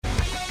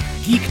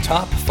Geek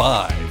Top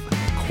 5,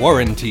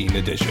 Quarantine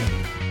Edition.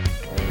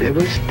 There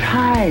was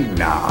time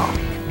now.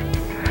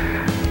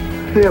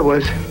 There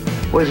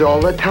was all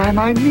the time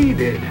I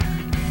needed.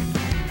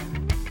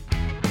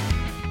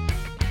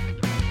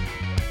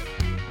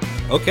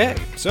 Okay,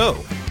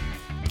 so,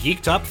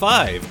 Geek Top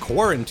 5,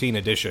 Quarantine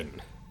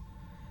Edition.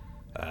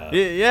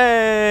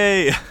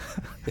 Yay!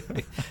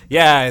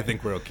 Yeah, I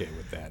think we're okay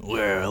with that.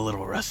 We're a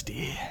little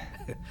rusty.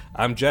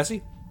 I'm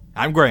Jesse,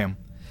 I'm Graham.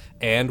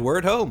 and we're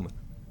at home.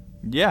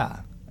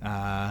 Yeah.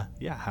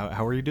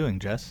 How are you doing,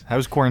 Jess?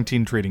 How's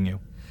quarantine treating you?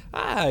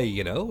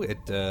 I'd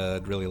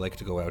really like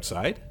to go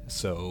outside,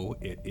 so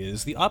it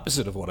is the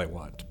opposite of what I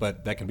want,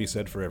 but that can be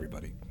said for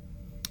everybody.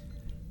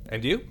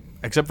 And you?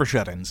 Except for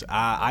shut-ins.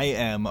 I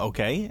am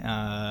okay.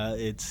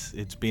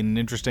 It's been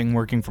interesting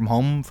working from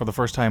home for the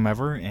first time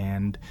ever,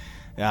 and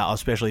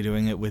especially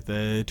doing it with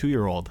a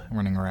 2-year-old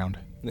running around.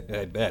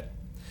 I bet.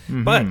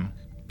 Mm-hmm. But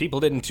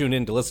people didn't tune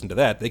in to listen to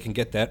that. They can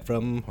get that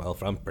from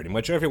pretty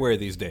much everywhere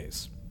these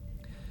days.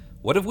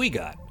 What have we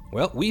got?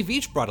 Well, we've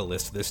each brought a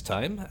list this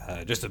time.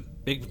 Just a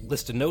big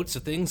list of notes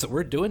of things that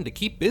we're doing to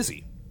keep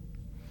busy.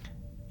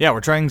 Yeah,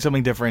 we're trying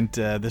something different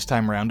this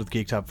time around with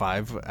Geek Top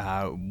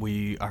 5.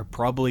 We are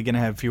probably going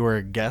to have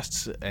fewer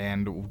guests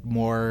and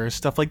more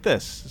stuff like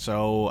this.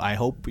 So I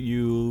hope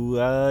you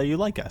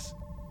like us.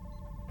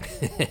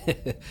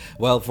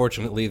 Well,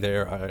 fortunately,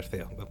 there are...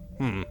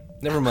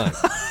 never mind.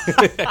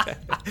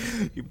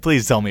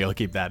 Please tell me you'll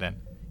keep that in.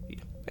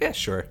 Yeah,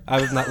 sure.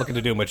 I was not looking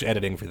to do much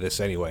editing for this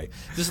anyway.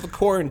 This is the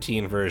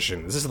quarantine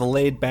version. This is the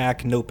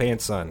laid-back,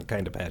 no-pants-on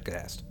kind of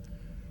podcast.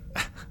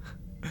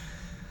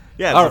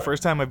 Yeah, it's the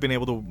first time I've been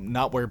able to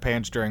not wear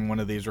pants during one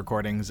of these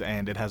recordings,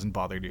 and it hasn't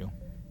bothered you.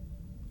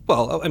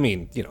 Well, I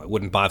mean, it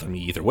wouldn't bother me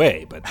either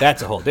way, but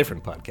that's a whole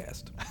different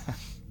podcast.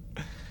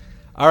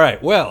 All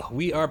right, well,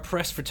 we are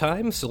pressed for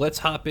time, so let's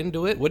hop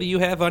into it. What do you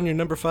have on your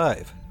number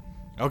 5?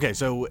 Okay,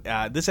 so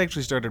this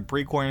actually started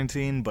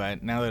pre-quarantine,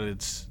 but now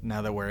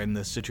that we're in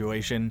this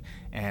situation,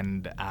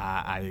 and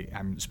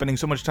I'm spending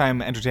so much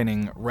time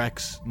entertaining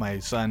Rex, my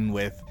son,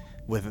 with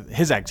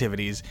his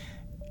activities,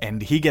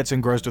 and he gets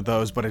engrossed with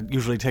those, but it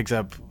usually takes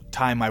up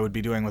time I would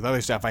be doing with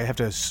other stuff. I have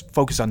to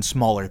focus on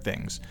smaller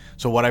things.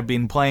 So what I've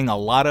been playing a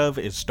lot of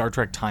is Star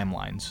Trek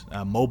Timelines,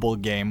 a mobile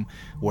game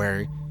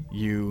where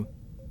you...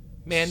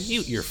 Man,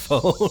 mute your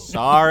phone.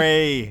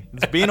 Sorry,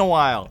 it's been a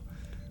while.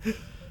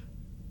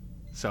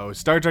 So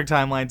Star Trek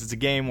Timelines, it's a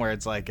game where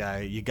it's like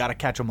you gotta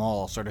catch them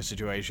all sort of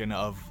situation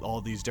of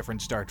all these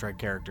different Star Trek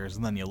characters,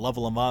 and then you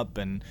level them up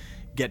and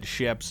get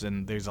ships,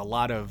 and there's a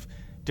lot of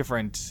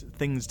different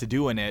things to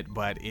do in it,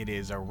 but it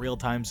is a real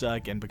time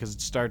suck, and because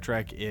it's Star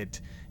Trek,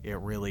 it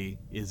really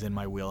is in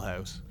my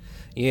wheelhouse.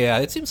 Yeah,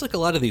 it seems like a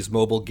lot of these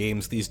mobile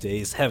games these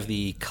days have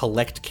the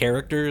collect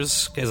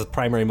characters as a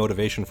primary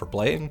motivation for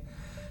playing.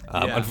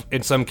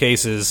 In some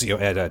cases,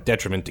 at a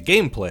detriment to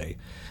gameplay.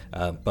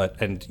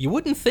 And you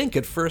wouldn't think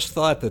at first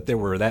thought that there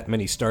were that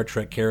many Star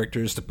Trek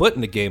characters to put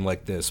in a game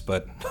like this,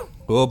 but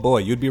oh boy,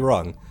 you'd be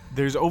wrong.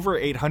 There's over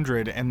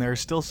 800, and there's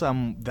still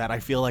some that I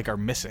feel like are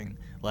missing.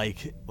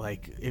 Like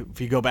if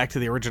you go back to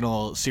the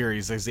original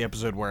series, there's the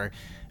episode where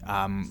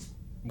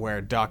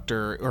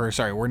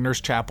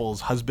Nurse Chapel's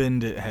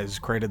husband has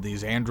created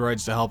these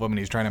androids to help him, and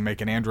he's trying to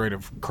make an android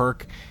of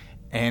Kirk,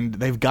 and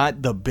they've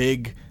got the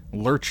big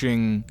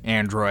lurching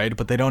android,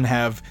 but they don't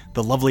have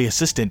the lovely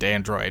assistant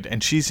android,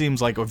 and she seems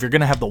like if you're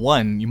going to have the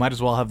one, you might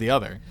as well have the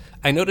other.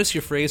 I notice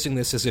you're phrasing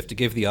this as if to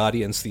give the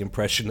audience the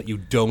impression that you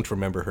don't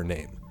remember her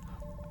name.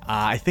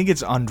 I think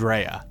it's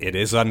Andrea. It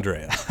is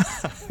Andrea.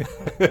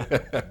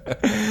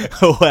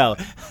 Well,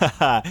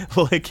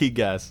 lucky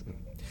guess.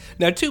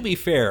 Now, to be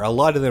fair, a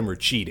lot of them are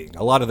cheating.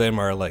 A lot of them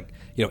are like,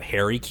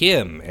 Harry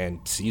Kim,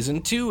 and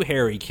Season 2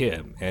 Harry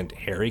Kim, and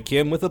Harry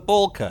Kim with a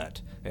bowl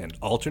cut, and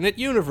alternate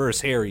universe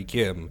Harry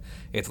Kim.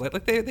 It's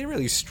like they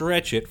really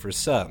stretch it for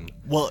some.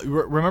 Well,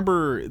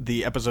 remember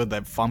the episode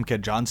that Famke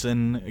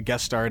Janssen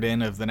guest starred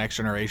in of The Next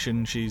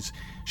Generation? She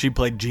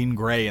played Jean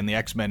Grey in the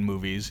X-Men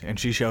movies, and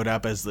she showed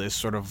up as this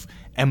sort of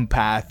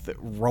empath,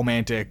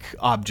 romantic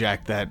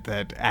object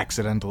that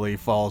accidentally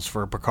falls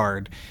for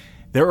Picard.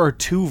 There are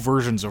 2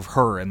 versions of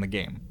her in the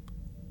game.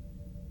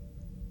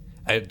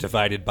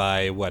 Divided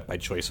by what? By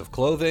choice of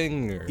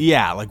clothing? Or?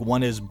 Yeah, like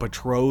one is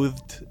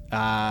betrothed...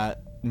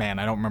 man,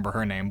 I don't remember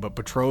her name, but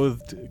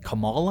betrothed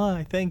Kamala,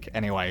 I think.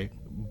 Anyway,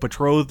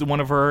 betrothed one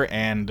of her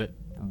and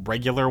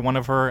regular one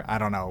of her. I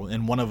don't know.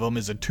 And one of them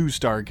is a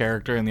 2-star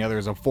character and the other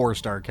is a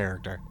 4-star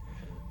character.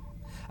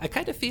 I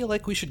kind of feel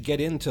like we should get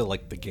into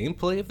the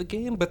gameplay of the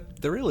game,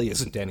 but there really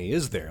isn't any,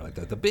 is there?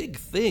 The big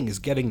thing is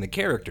getting the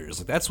characters.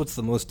 That's what's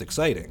the most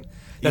exciting.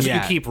 That's what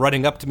you keep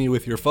running up to me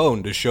with your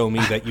phone to show me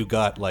that you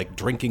got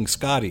drinking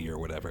Scotty or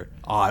whatever.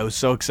 Oh, I was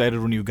so excited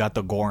when you got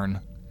the Gorn.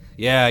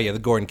 Yeah, the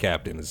Gorn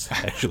Captain is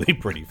actually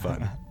pretty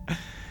fun.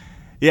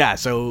 Yeah,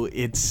 so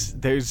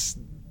there's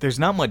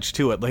not much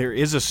to it. There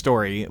is a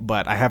story,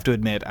 but I have to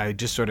admit I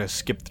just sort of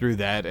skipped through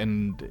that,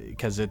 and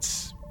because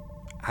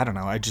I don't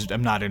know.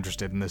 I'm not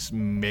interested in this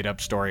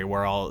made-up story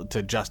where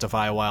to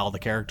justify why all the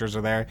characters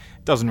are there.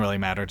 It doesn't really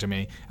matter to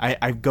me.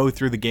 I go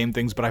through the game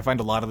things, but I find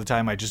a lot of the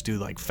time I just do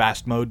like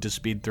fast mode to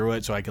speed through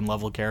it so I can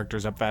level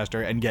characters up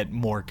faster and get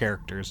more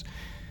characters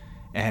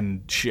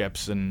and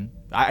ships. And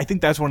I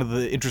think that's one of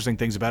the interesting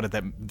things about it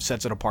that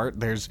sets it apart.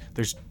 There's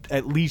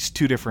at least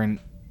 2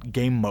 different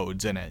game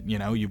modes in it.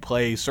 You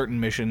play certain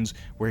missions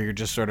where you're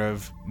just sort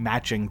of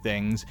matching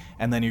things,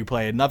 and then you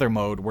play another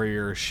mode where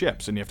you're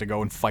ships and you have to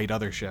go and fight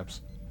other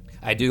ships.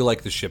 I do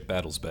like the ship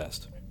battles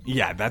best.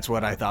 Yeah, that's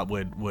what I thought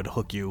would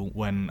hook you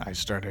when I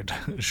started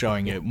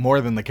showing it,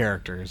 more than the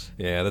characters.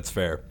 Yeah, that's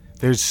fair.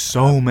 There's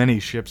so many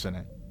ships in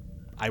it.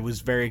 I was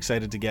very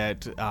excited to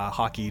get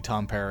Hockey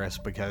Tom Paris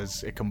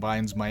because it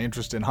combines my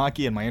interest in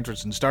hockey and my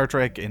interest in Star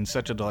Trek in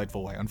such a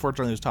delightful way.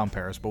 Unfortunately, there's Tom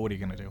Paris, but what are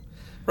you going to do?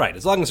 Right,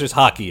 as long as there's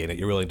hockey in it,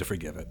 you're willing to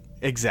forgive it.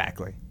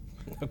 Exactly.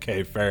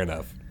 Okay, fair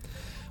enough.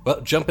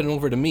 Well, jumping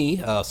over to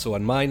me, so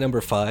on my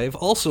number 5,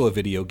 also a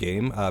video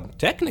game,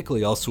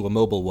 technically also a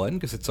mobile one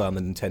because it's on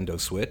the Nintendo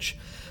Switch.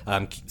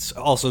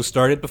 Also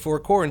started before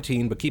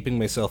quarantine, but keeping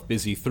myself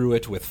busy through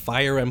it with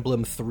Fire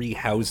Emblem 3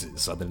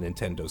 Houses on the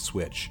Nintendo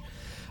Switch.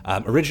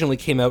 Originally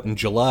came out in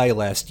July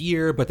last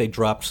year, but they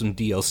dropped some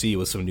DLC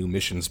with some new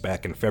missions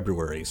back in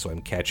February, so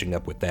I'm catching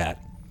up with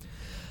that.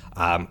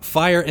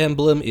 Fire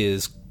Emblem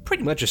is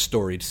pretty much a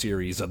storied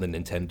series on the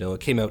Nintendo. It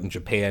came out in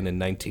Japan in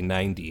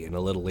 1990, and a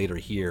little later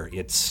here.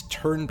 It's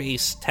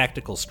turn-based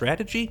tactical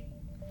strategy.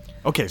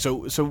 Okay,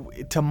 so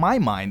to my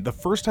mind, the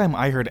first time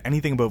I heard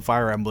anything about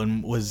Fire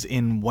Emblem was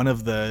in one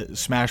of the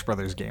Smash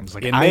Brothers games,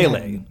 like in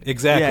Melee.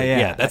 Exactly.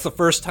 Yeah. That's the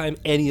first time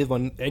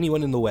anyone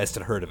in the West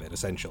had heard of it,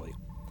 essentially.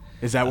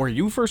 Is that where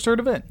you first heard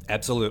of it?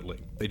 Absolutely.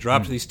 They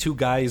dropped these 2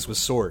 guys with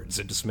swords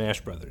into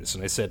Smash Brothers,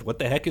 and I said, "What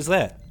the heck is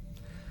that?"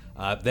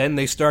 Then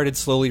they started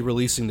slowly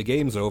releasing the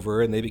games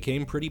over, and they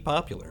became pretty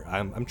popular.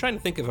 I'm trying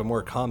to think of a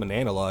more common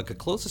analog. The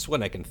closest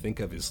one I can think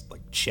of is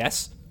like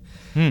chess.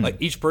 Like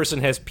each person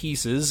has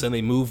pieces, and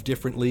they move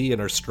differently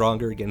and are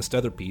stronger against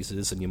other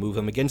pieces, and you move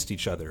them against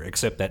each other.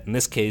 Except that in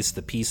this case,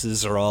 the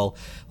pieces are all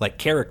like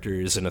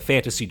characters in a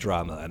fantasy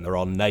drama, and they're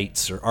all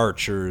knights or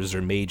archers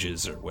or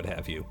mages or what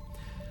have you.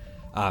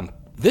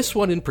 This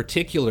one in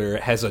particular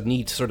has a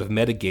neat sort of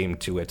metagame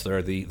to it.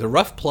 The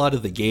rough plot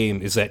of the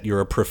game is that you're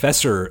a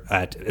professor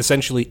at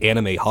essentially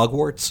anime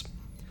Hogwarts.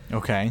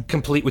 Okay.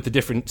 Complete with the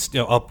different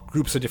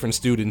groups of different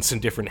students in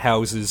different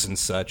houses and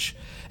such.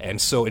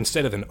 And so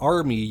instead of an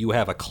army, you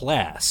have a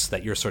class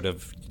that you're sort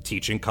of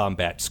teaching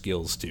combat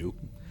skills to.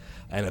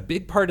 And a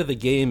big part of the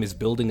game is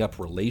building up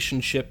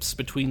relationships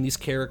between these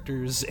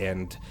characters,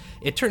 and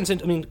it turns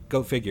into,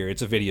 go figure,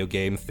 it's a video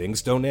game,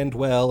 things don't end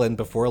well, and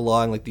before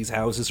long, these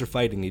houses are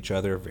fighting each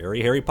other,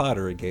 very Harry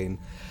Potter again.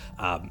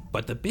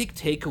 But the big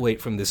takeaway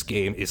from this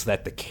game is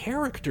that the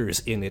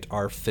characters in it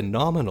are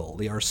phenomenal.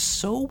 They are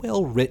so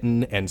well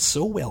written and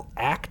so well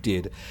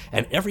acted,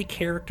 and every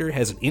character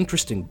has an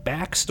interesting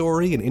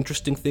backstory and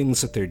interesting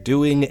things that they're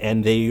doing,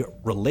 and they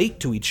relate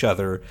to each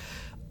other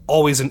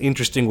always in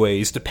interesting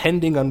ways,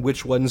 depending on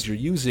which ones you're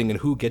using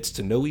and who gets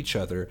to know each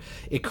other.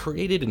 It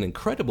created an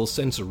incredible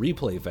sense of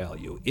replay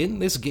value. In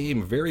this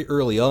game, very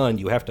early on,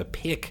 you have to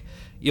pick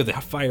the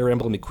Fire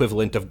Emblem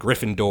equivalent of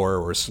Gryffindor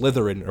or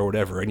Slytherin or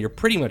whatever, and you're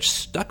pretty much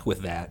stuck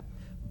with that.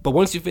 But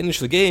once you finish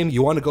the game,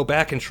 you want to go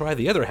back and try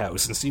the other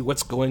house and see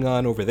what's going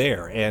on over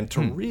there. And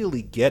to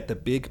really get the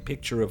big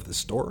picture of the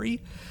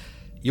story,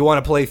 you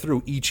want to play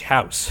through each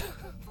house.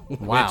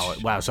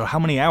 Wow. So how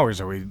many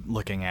hours are we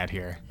looking at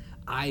here?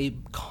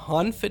 I'm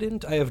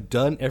confident I have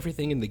done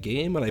everything in the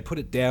game, and I put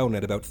it down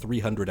at about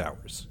 300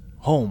 hours.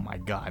 Oh my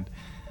god.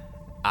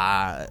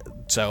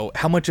 So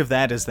how much of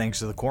that is thanks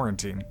to the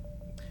quarantine?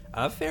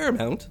 A fair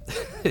amount.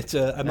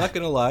 I'm not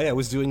going to lie. I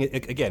was doing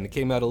it, again, it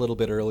came out a little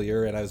bit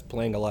earlier, and I was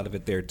playing a lot of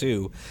it there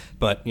too.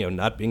 But,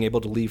 not being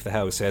able to leave the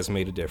house has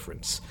made a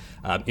difference.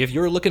 If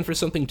you're looking for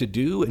something to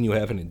do and you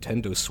have a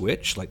Nintendo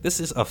Switch,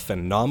 this is a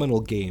phenomenal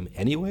game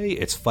anyway.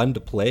 It's fun to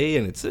play,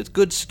 and it's a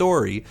good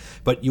story,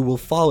 but you will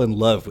fall in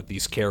love with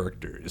these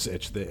characters.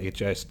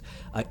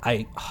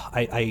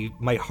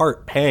 My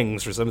heart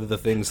pangs for some of the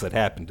things that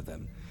happen to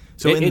them.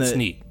 So it's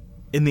neat.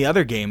 In the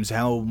other games,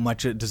 how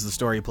much does the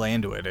story play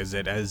into it? Is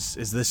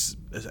this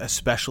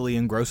especially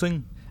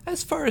engrossing?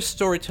 As far as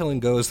storytelling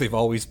goes, they've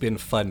always been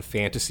fun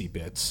fantasy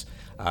bits.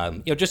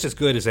 Just as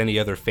good as any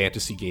other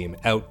fantasy game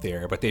out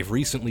there, but they've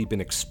recently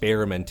been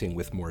experimenting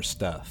with more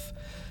stuff.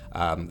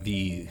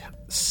 The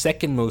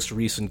second most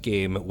recent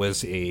game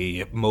was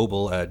a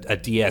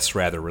DS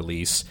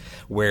release,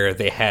 where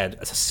they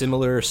had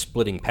similar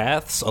splitting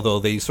paths, although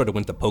they sort of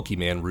went the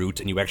Pokemon route,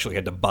 and you actually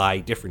had to buy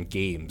different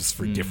games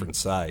for different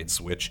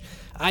sides, which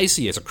I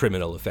see as a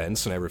criminal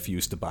offense, and I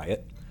refuse to buy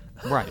it.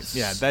 Right,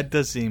 yeah, that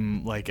does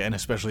seem like an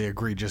especially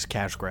egregious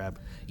cash grab.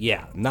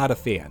 Yeah, not a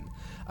fan.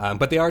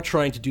 But they are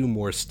trying to do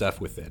more stuff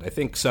with it. I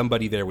think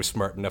somebody there was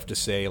smart enough to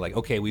say,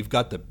 okay, we've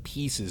got the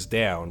pieces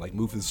down,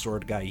 move the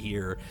sword guy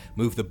here,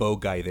 move the bow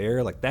guy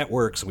there, that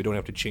works, and we don't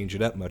have to change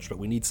it up much, but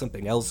we need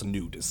something else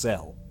new to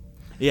sell.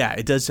 Yeah,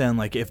 it does sound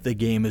like if the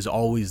game is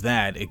always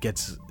that,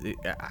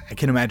 I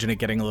can imagine it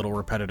getting a little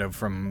repetitive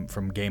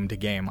from game to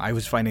game. I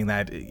was finding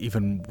that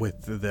even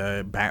with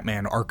the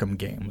Batman Arkham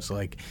games.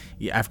 Like,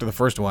 after the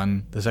first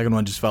one, the second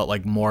one just felt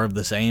like more of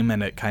the same,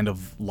 and it kind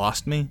of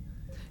lost me.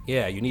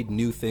 Yeah, you need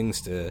new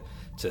things to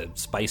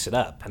spice it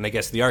up. And I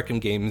guess the Arkham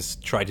games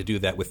tried to do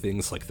that with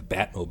things like the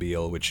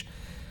Batmobile, which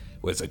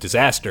was a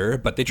disaster,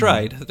 but they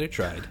tried. They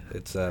tried.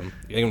 It's you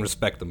can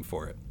respect them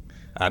for it.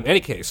 Any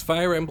case,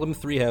 Fire Emblem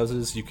Three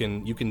Houses, you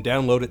can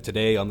download it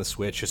today on the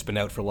Switch. It's been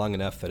out for long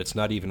enough that it's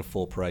not even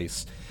full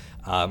price.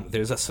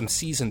 There's some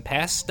season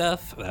pass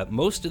stuff.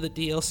 Most of the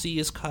DLC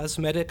is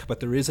cosmetic, but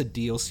there is a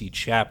DLC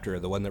chapter,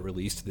 the one that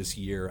released this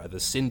year, The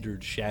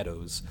Cindered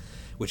Shadows,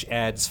 which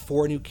adds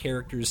 4 new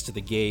characters to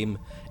the game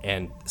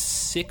and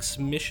 6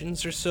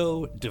 missions or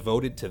so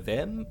devoted to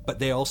them, but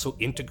they also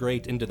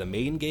integrate into the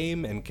main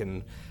game and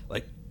can,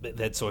 like,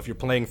 that. So if you're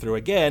playing through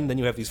again, then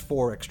you have these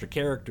 4 extra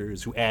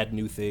characters who add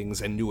new things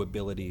and new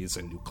abilities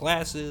and new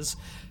classes,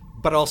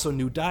 but also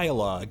new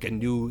dialogue and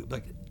new,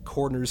 like,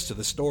 corners to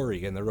the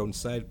story and their own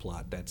side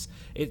plot.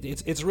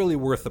 It's really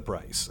worth the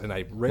price, and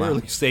I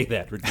rarely say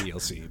that for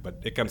DLC, but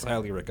it comes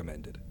highly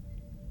recommended.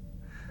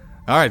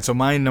 All right, so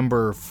my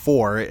number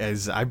 4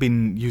 is I've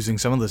been using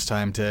some of this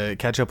time to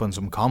catch up on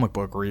some comic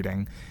book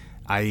reading.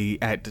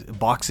 At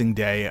Boxing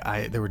Day,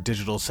 there were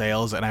digital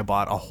sales, and I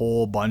bought a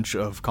whole bunch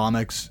of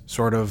comics,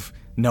 sort of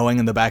knowing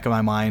in the back of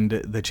my mind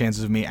the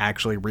chances of me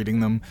actually reading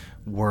them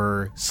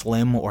were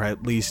slim, or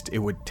at least it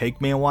would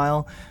take me a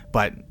while.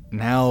 But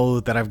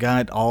now that I've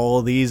got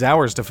all these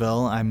hours to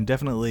fill, I'm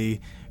definitely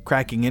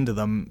cracking into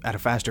them at a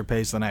faster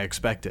pace than I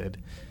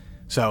expected.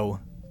 So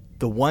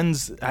the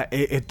ones,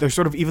 they're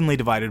sort of evenly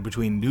divided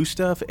between new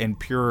stuff and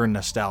pure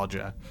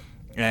nostalgia.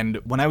 And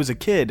when I was a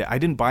kid, I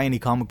didn't buy any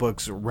comic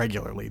books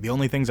regularly. The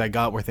only things I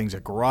got were things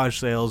at garage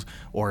sales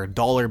or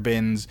dollar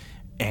bins,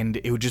 and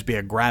it would just be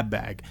a grab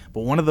bag.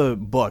 But one of the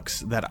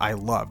books that I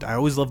loved, I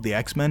always loved the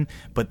X-Men,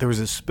 but there was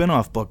a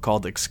spin-off book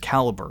called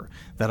Excalibur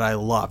that I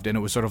loved, and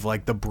it was sort of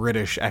like the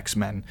British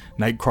X-Men.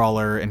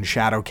 Nightcrawler and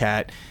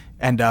Shadowcat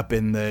end up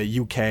in the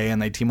UK,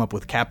 and they team up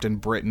with Captain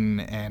Britain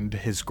and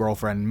his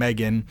girlfriend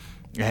Megan,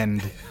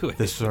 and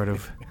this sort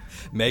of...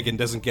 Megan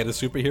doesn't get a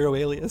superhero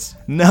alias?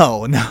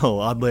 No,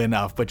 oddly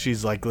enough, but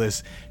she's like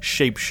this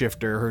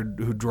shapeshifter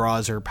who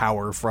draws her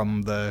power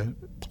from the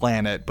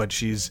planet, but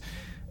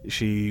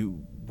she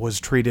was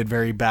treated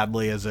very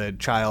badly as a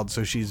child,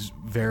 so she's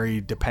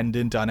very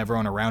dependent on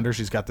everyone around her.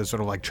 She's got this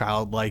sort of like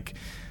childlike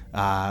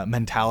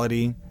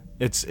mentality.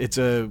 It's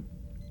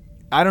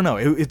I don't know.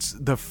 It's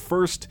the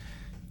first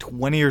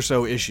 20 or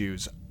so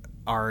issues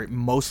are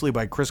mostly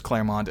by Chris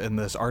Claremont and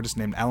this artist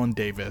named Alan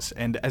Davis.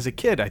 And as a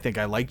kid, I think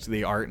I liked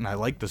the art and I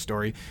liked the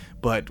story,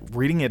 but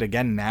reading it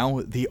again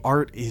now, the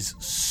art is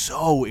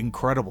so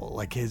incredible.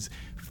 Like, his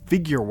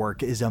figure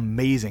work is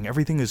amazing.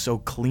 Everything is so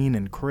clean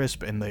and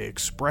crisp, and the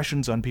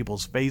expressions on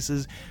people's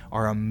faces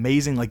are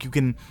amazing. Like,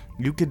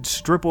 you could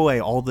strip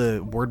away all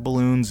the word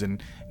balloons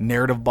and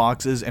narrative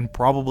boxes and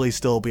probably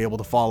still be able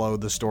to follow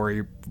the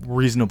story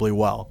reasonably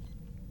well.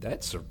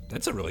 That's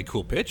a really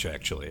cool pitch,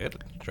 actually.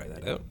 I'd try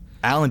that out.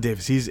 Alan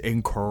Davis, he's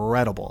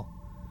incredible.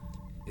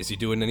 Is he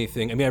doing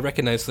anything? I mean, I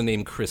recognize the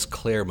name Chris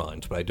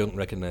Claremont, but I don't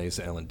recognize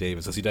Alan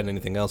Davis. Has he done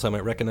anything else I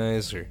might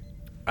recognize? Or?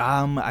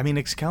 I mean,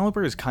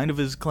 Excalibur is kind of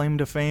his claim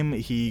to fame.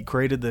 He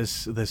created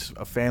this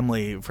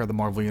family for the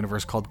Marvel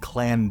Universe called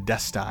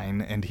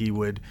Clandestine, and he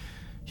would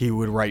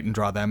write and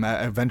draw them.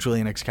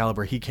 Eventually, in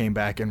Excalibur, he came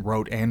back and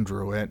wrote and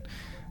drew it.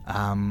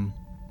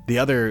 The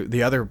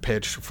other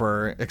pitch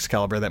for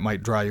Excalibur that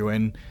might draw you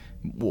in,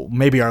 well,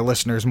 maybe our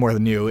listeners more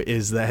than you,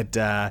 is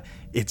that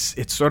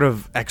it's sort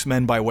of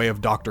X-Men by way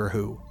of Doctor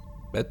Who.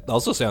 That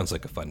also sounds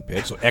like a fun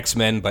pitch. So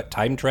X-Men, but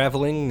time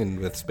traveling and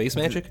with space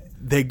magic?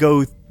 They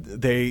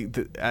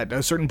at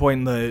a certain point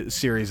in the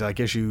series, like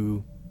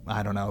issue,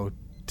 I don't know,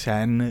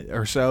 10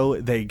 or so,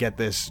 they get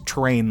this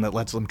train that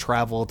lets them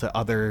travel to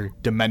other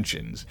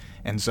dimensions.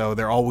 And so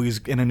they're always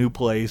in a new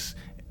place,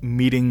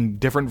 meeting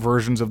different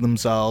versions of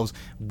themselves.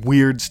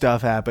 Weird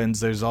stuff happens.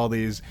 There's all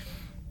these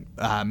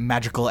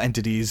magical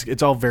entities.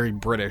 It's all very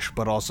British,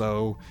 but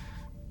also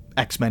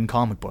X-Men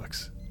comic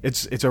books.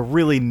 It's a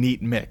really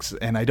neat mix,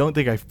 and I don't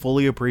think I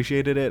fully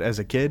appreciated it as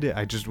a kid.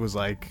 I just was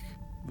like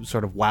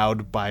sort of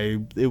wowed by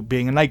it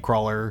being a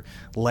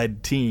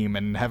Nightcrawler-led team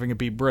and having it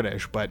be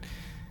British, but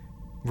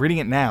reading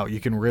it now, you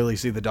can really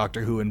see the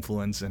Doctor Who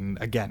influence, and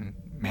again,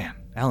 man,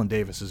 Alan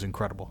Davis is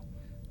incredible.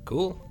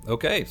 Cool.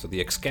 Okay, so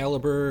the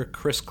Excalibur,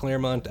 Chris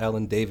Claremont,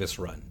 Alan Davis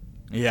run.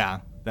 Yeah,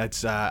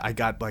 that's I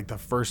got like the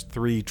first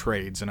 3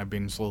 trades, and I've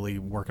been slowly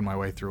working my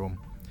way through them.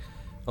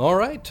 All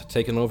right,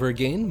 taking over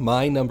again.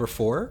 My number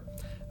 4.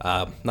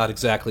 Not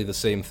exactly the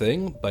same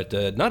thing, but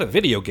not a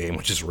video game,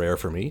 which is rare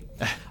for me.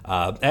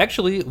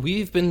 Actually,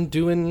 we've been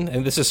doing,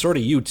 and this is sort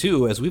of you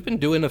too, as we've been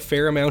doing a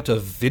fair amount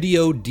of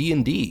video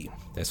D&D,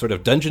 sort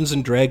of Dungeons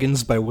 &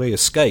 Dragons by way of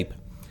Skype.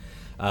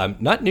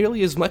 Not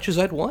nearly as much as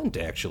I'd want,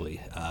 actually.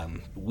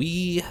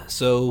 We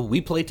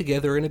play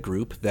together in a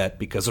group that,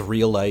 because of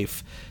real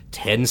life,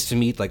 tends to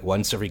meet like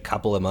once every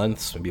couple of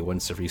months, maybe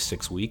once every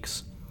 6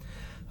 weeks.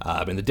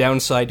 And the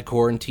downside to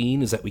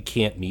quarantine is that we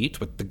can't meet,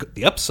 but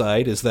the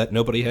upside is that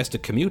nobody has to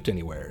commute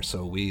anywhere.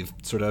 So we've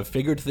sort of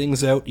figured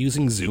things out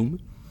using Zoom,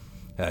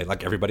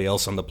 like everybody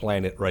else on the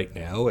planet right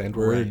now, and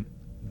we're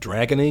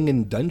dragoning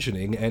and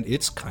dungeoning, and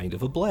it's kind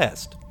of a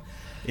blast.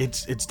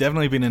 It's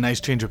definitely been a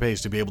nice change of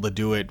pace to be able to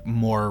do it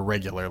more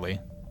regularly.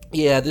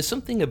 Yeah, there's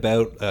something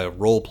about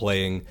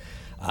role-playing.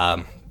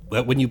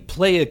 When you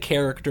play a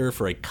character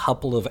for a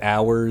couple of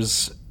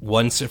hours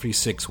once every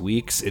 6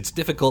 weeks, it's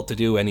difficult to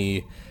do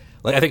any...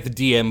 Like, I think the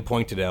DM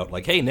pointed out,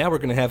 like, hey, now we're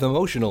going to have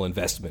emotional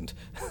investment.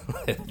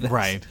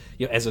 Right.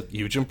 As a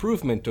huge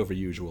improvement over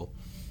usual.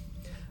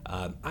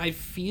 I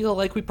feel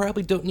like we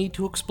probably don't need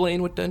to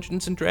explain what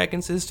Dungeons &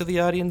 Dragons is to the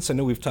audience. I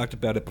know we've talked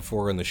about it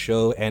before on the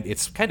show, and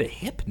it's kind of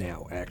hip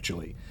now,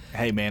 actually.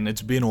 Hey, man,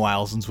 it's been a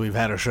while since we've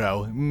had a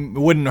show. It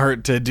wouldn't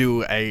hurt to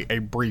do a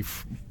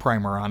brief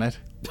primer on it.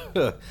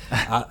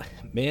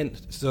 Man,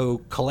 so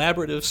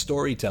collaborative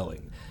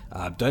storytelling.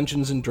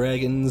 Dungeons &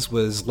 Dragons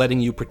was letting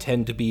you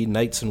pretend to be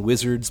knights and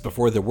wizards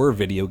before there were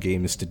video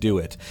games to do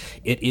it.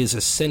 It is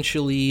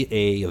essentially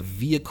a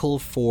vehicle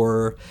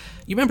for...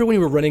 You remember when you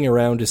were running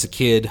around as a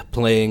kid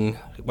playing,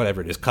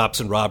 whatever it is,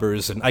 cops and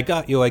robbers, and I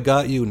got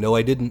you, no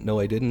I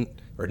didn't,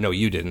 or no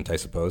you didn't, I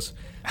suppose.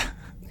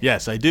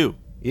 Yes, I do.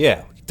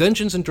 Yeah,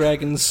 Dungeons &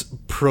 Dragons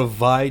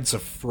provides a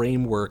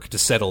framework to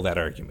settle that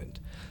argument.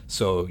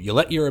 So you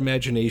let your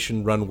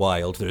imagination run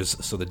wild.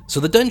 So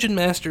the dungeon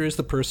master is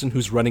the person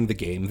who's running the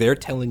game. They're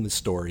telling the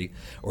story,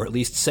 or at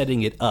least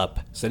setting up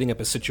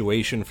a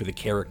situation for the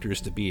characters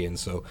to be in.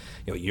 So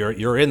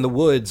you're in the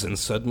woods and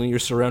suddenly you're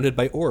surrounded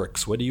by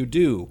orcs. What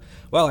do?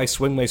 Well, I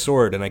swing my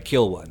sword and I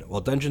kill one.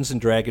 Well, Dungeons &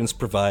 Dragons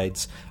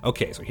provides,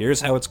 okay, so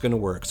here's how it's going to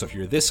work. So if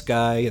you're this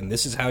guy and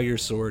this is how your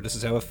sword, this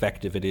is how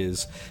effective it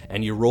is,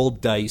 and you roll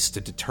dice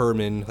to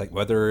determine like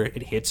whether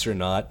it hits or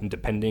not, and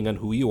depending on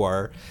who you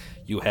are,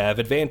 you have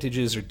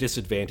advantages or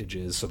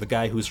disadvantages. So the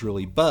guy who's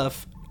really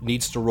buff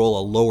needs to roll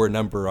a lower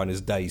number on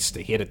his dice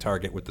to hit a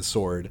target with the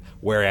sword,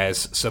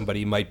 whereas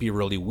somebody might be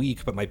really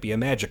weak but might be a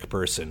magic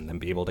person and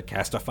be able to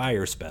cast a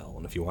fire spell.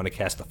 And if you want to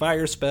cast a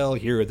fire spell,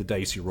 here are the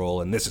dice you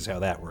roll, and this is how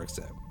that works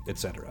out,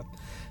 etc.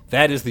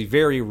 That is the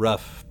very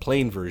rough,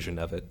 plain version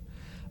of it.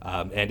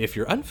 And if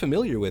you're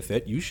unfamiliar with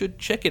it, you should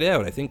check it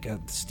out. I think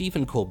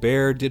Stephen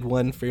Colbert did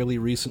one fairly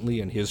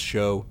recently in his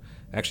show.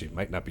 Actually, it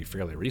might not be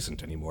fairly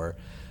recent anymore.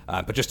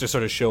 But just to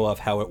sort of show off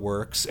how it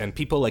works. And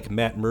people like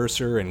Matt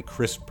Mercer and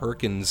Chris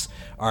Perkins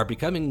are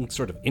becoming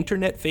sort of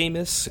internet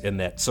famous in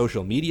that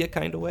social media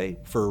kind of way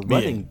for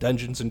running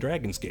Dungeons &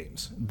 Dragons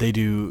games. They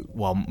do,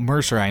 well,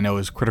 Mercer I know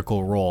is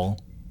Critical Role.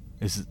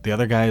 Is the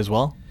other guy as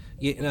well?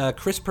 Yeah,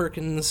 Chris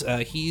Perkins,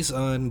 he's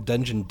on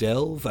Dungeon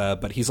Delve,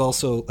 but he's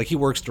also, like, he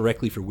works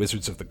directly for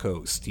Wizards of the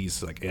Coast.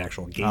 He's, like, an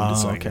actual game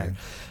designer.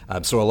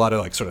 Okay. So a lot of,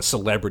 like, sort of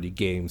celebrity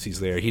games he's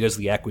there. He does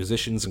the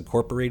Acquisitions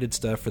Incorporated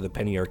stuff for the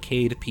Penny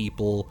Arcade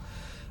people.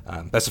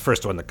 That's the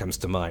first one that comes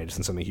to mind,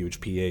 since I'm a huge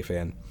PA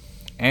fan.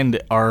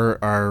 And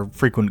our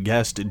frequent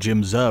guest,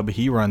 Jim Zub,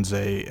 he runs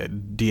a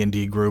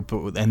D&D group,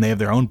 and they have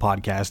their own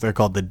podcast. They're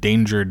called the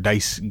Danger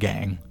Dice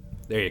Gang.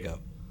 There you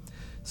go.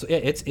 So yeah,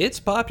 it's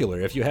popular.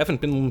 If you haven't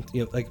been,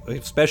 like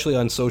especially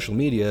on social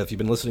media, if you've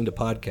been listening to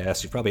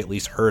podcasts, you've probably at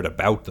least heard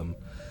about them.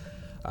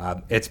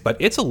 But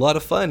it's a lot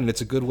of fun, and it's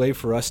a good way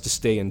for us to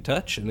stay in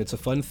touch, and it's a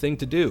fun thing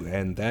to do.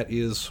 And that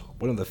is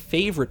one of the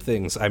favorite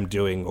things I'm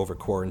doing over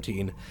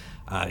quarantine.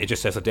 It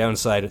just has a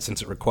downside,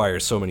 since it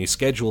requires so many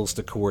schedules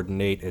to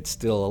coordinate. It's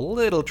still a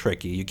little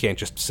tricky. You can't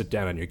just sit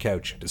down on your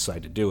couch and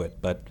decide to do it.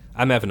 But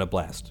I'm having a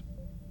blast.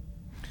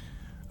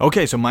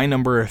 Okay, so my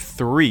number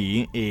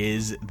 3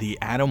 is the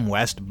Adam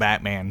West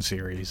Batman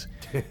series.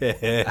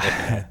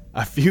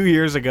 A few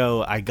years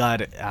ago, I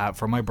got,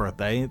 for my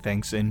birthday,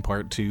 thanks in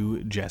part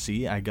to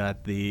Jesse, I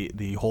got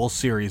the whole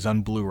series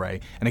on Blu-ray,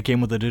 and it came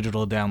with a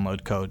digital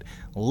download code.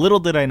 Little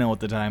did I know at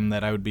the time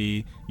that I would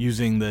be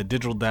using the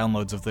digital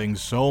downloads of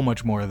things so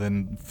much more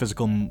than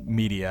physical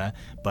media,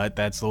 but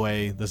that's the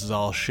way this is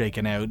all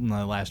shaken out in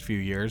the last few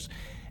years.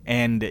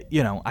 And,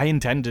 I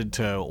intended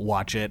to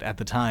watch it at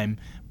the time,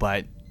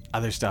 but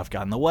other stuff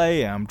got in the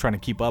way. I'm trying to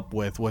keep up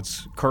with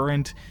what's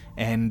current,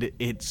 and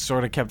it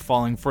sort of kept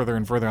falling further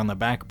and further on the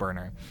back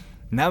burner.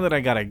 Now that I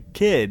got a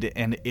kid,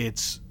 and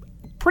it's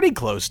pretty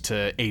close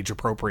to age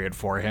appropriate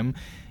for him,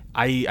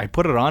 I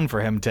put it on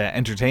for him to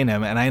entertain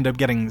him, and I end up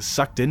getting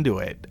sucked into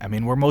it. I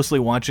mean, we're mostly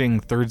watching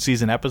third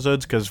season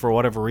episodes because for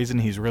whatever reason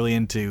he's really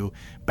into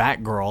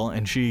Batgirl,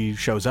 and she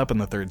shows up in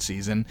the third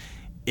season.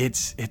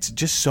 It's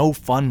just so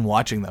fun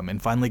watching them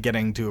and finally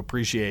getting to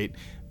appreciate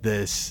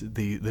this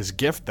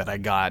gift that I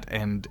got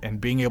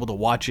and being able to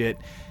watch it,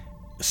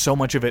 so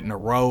much of it in a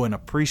row, and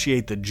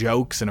appreciate the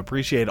jokes and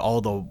appreciate all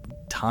the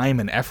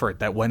time and effort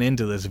that went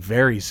into this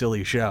very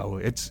silly show.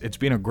 It's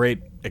been a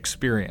great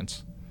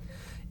experience.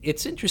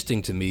 It's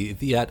interesting to me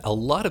that a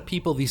lot of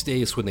people these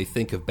days, when they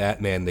think of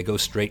Batman, they go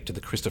straight to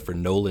the Christopher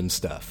Nolan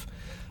stuff.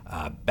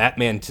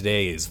 Batman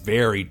today is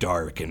very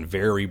dark and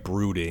very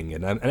brooding,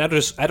 and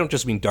I don't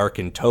just mean dark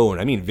in tone.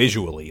 I mean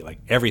visually, like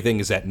everything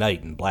is at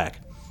night and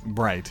black.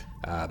 Right.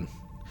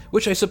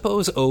 which I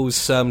suppose owes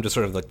some to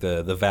sort of like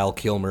the Val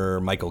Kilmer,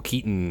 Michael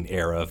Keaton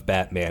era of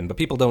Batman, but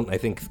people don't, I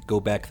think, go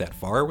back that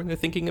far when they're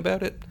thinking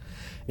about it.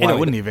 Well,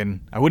 Anyway,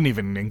 I wouldn't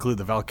even include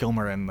the Val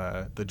Kilmer and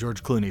the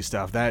George Clooney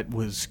stuff. That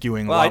was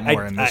skewing a lot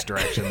more in this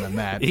direction than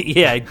that.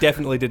 Yeah, I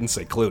definitely didn't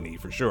say Clooney,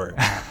 for sure.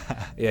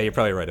 Yeah, you're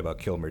probably right about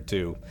Kilmer,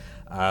 too.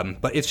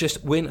 But it's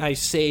just, when I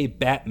say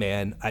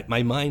Batman,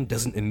 my mind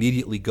doesn't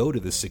immediately go to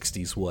the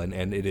 60s one,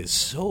 and it is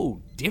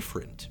so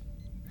different.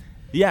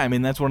 Yeah, I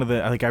mean, that's one of the...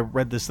 Like, I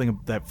read this thing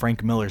that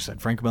Frank Miller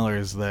said. Frank Miller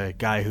is the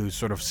guy who's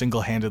sort of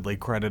single-handedly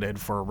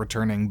credited for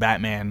returning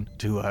Batman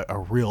to a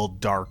real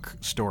dark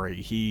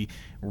story. He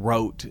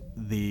wrote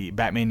the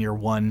Batman Year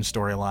One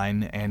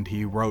storyline, and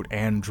he wrote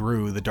and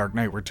drew The Dark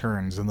Knight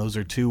Returns, and those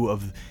are two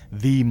of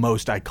the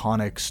most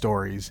iconic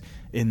stories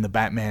in the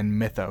Batman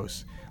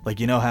mythos. Like,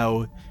 you know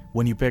how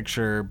when you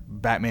picture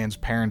Batman's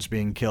parents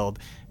being killed...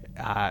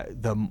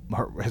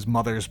 his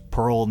mother's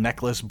pearl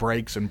necklace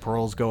breaks and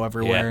pearls go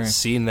everywhere. Yeah,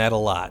 seen that a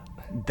lot.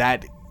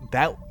 That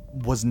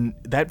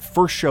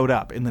first showed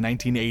up in the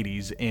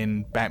 1980s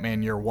in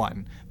Batman Year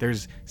One.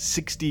 There's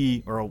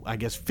 60 or I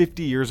guess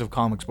 50 years of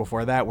comics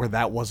before that where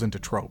that wasn't a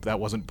trope. That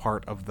wasn't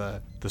part of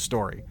the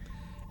story.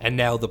 And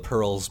now the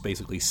pearls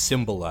basically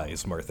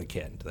symbolize Martha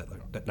Kent.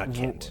 Not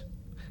Kent.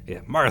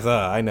 Yeah,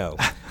 Martha, I know.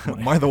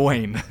 Martha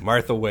Wayne.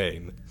 Martha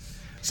Wayne.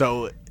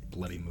 So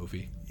bloody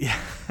movie. Yeah.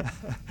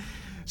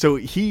 So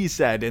he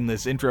said in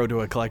this intro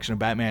to a collection of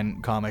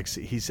Batman comics,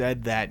 he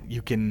said that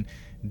you can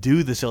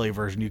do the silly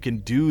version, you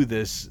can do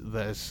the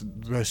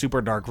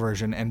super dark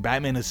version, and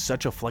Batman is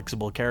such a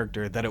flexible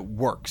character that it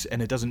works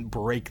and it doesn't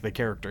break the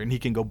character, and he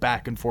can go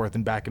back and forth,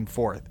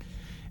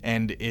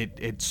 and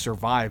it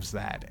survives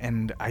that.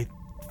 And I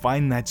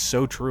find that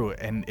so true,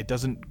 and it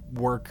doesn't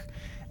work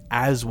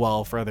as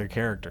well for other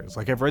characters.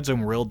 Like, I've read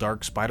some real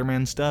dark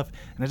Spider-Man stuff,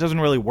 and it doesn't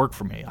really work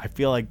for me. I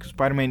feel like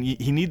Spider-Man,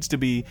 he needs to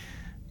be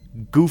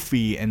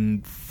goofy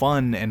and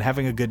fun and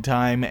having a good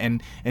time,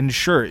 and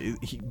sure,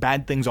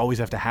 bad things always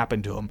have to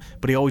happen to him,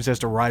 but he always has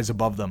to rise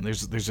above them.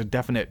 There's a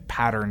definite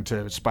pattern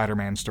to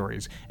Spider-Man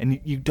stories, and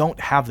you don't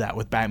have that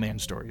with Batman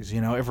stories.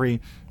 You know,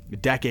 every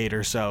decade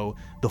or so,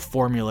 the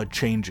formula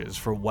changes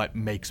for what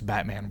makes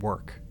Batman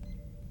work.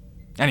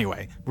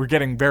 Anyway, we're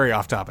getting very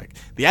off topic.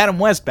 The Adam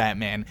West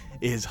Batman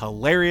is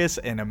hilarious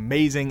and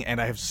amazing, and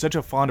I have such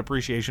a fond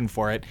appreciation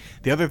for it.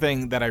 The other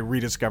thing that I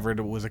rediscovered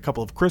was a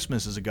couple of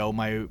Christmases ago.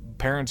 My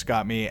parents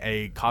got me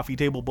a coffee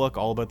table book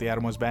all about the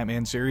Adam West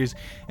Batman series,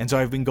 and so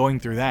I've been going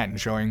through that and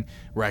showing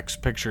Rex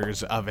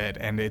pictures of it,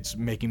 and it's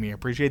making me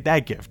appreciate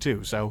that gift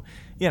too. So,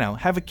 you know,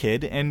 have a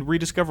kid and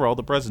rediscover all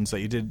the presents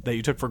that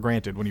you took for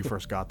granted when you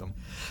first got them.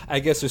 I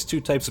guess there's two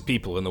types of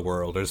people in the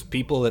world. There's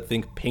people that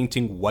think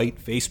painting white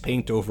face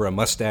paint over a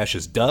mustache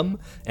is dumb,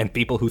 and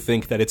people who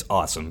think that it's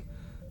awesome.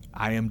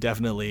 I am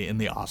definitely in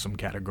the awesome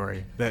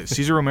category. That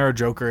Cesar Romero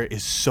Joker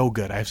is so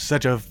good. I have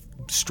such a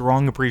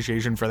strong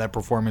appreciation for that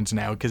performance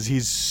now because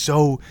he's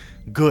so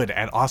good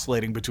at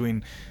oscillating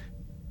between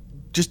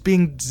just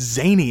being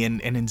zany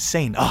and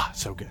insane.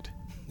 So good.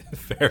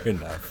 Fair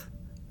enough.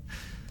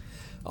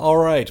 All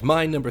right,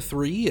 my number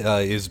 3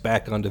 is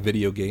back onto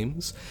video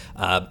games.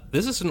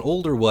 This is an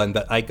older one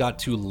that I got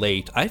to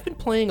late. I've been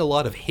playing a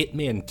lot of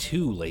Hitman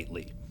 2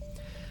 lately.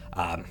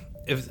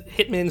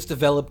 Hitman's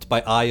developed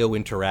by IO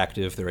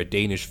Interactive. They're a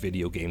Danish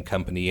video game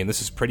company, and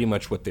this is pretty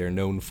much what they're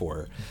known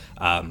for.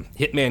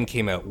 Hitman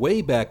came out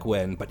way back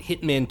when, but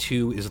Hitman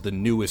 2 is the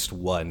newest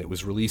one. It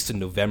was released in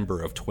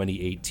November of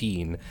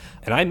 2018,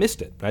 and I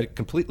missed it. I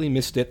completely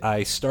missed it.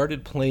 I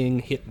started playing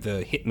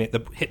the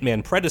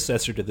Hitman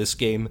predecessor to this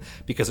game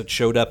because it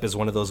showed up as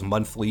one of those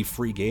monthly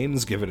free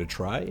games. Give it a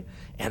try,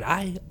 and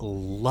I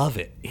love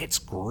it. It's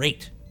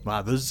great.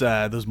 Wow,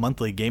 those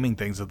monthly gaming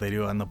things that they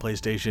do on the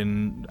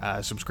PlayStation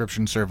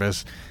subscription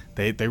service,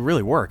 they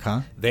really work,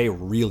 huh? They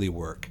really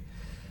work.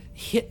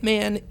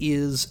 Hitman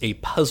is a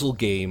puzzle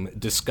game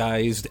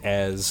disguised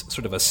as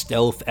sort of a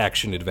stealth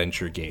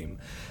action-adventure game.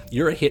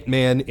 You're a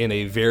hitman in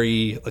a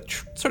very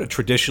sort of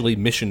traditionally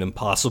Mission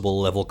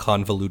Impossible level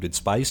convoluted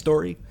spy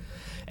story,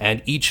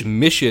 and each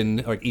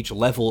mission or each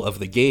level of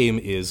the game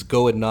is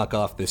go and knock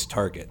off this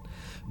target.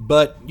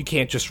 But you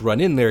can't just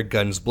run in there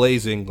guns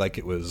blazing like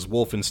it was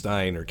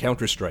Wolfenstein or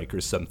Counter-Strike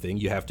or something.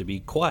 You have to be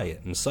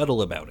quiet and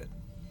subtle about it.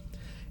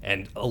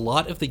 And a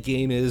lot of the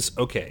game is,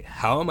 okay,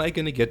 how am I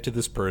going to get to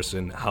this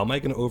person? How am I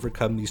going to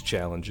overcome these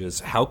challenges?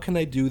 How can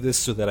I do this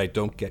so that I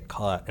don't get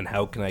caught? And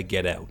how can I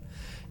get out?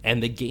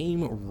 And the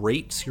game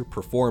rates your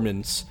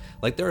performance.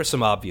 Like, there are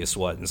some obvious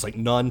ones, like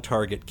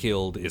non-target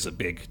killed is a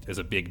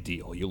big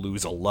deal. You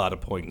lose a lot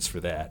of points for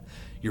that.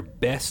 Your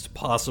best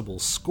possible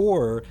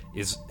score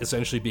is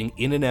essentially being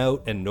in and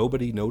out and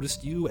nobody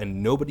noticed you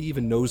and nobody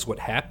even knows what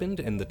happened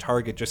and the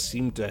target just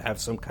seemed to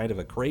have some kind of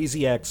a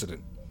crazy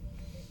accident.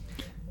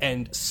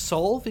 And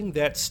solving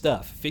that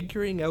stuff,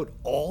 figuring out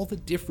all the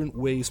different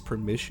ways per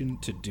mission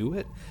to do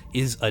it,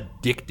 is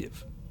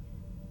addictive.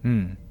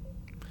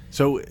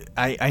 So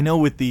I know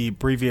with the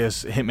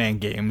previous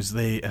Hitman games,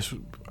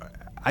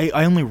 I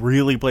only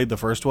really played the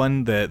first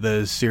one.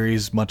 The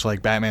series, much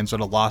like Batman,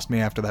 sort of lost me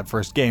after that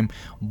first game.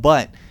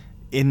 But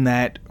in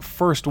that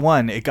first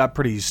one, it got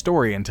pretty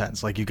story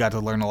intense. Like, you got to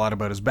learn a lot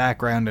about his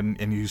background,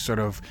 and you sort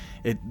of,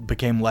 it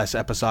became less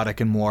episodic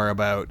and more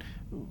about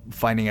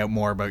finding out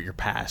more about your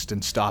past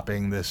and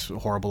stopping this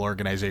horrible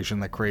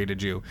organization that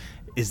created you.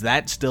 Is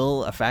that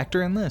still a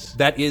factor in this?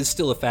 That is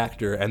still a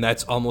factor, and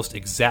that's almost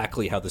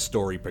exactly how the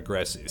story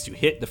progresses. You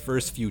hit the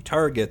first few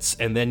targets,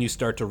 and then you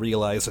start to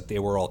realize that they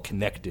were all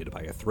connected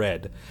by a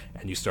thread,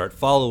 and you start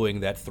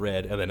following that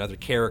thread, and then other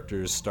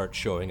characters start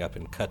showing up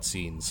in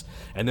cutscenes.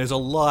 And there's a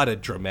lot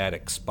of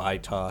dramatic spy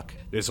talk.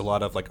 There's a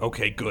lot of like,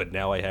 okay, good,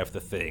 now I have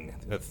the thing.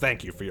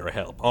 Thank you for your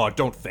help. Oh,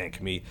 don't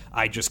thank me.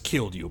 I just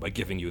killed you by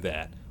giving you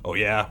that. Oh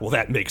yeah? Well,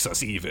 that makes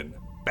us even.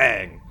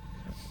 Bang.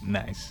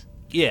 Nice.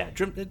 Yeah,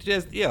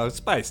 just,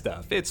 spy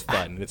stuff. It's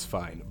fun. It's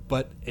fine.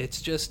 But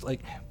it's just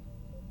like,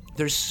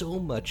 there's so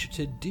much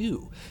to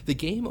do. The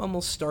game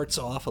almost starts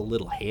off a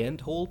little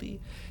hand-holdy.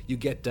 You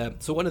get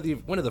so one of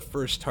the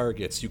first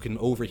targets, you can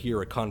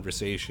overhear a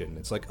conversation.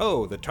 It's like,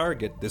 oh, the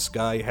target, this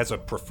guy has a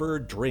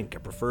preferred drink, a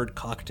preferred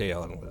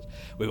cocktail, and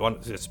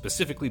it's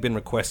specifically been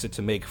requested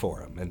to make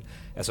for him. And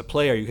as a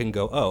player, you can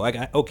go, oh,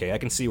 I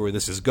can see where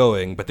this is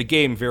going. But the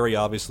game, very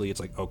obviously,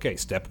 it's like, okay,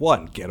 step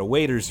 1, get a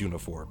waiter's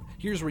uniform.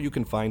 Here's where you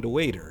can find a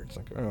waiter. It's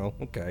like, oh,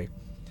 okay.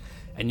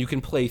 And you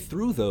can play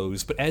through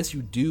those, but as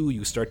you do,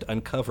 you start to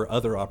uncover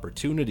other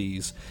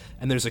opportunities,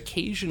 and there's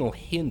occasional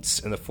hints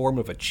in the form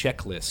of a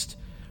checklist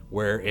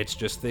where it's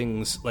just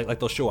things like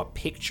they'll show a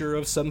picture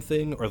of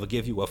something, or they'll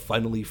give you a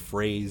funnily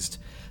phrased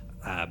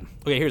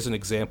okay, here's an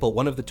example.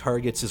 One of the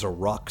targets is a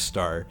rock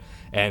star,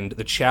 and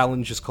the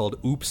challenge is called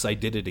Oops, I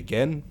Did It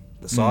Again,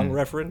 the song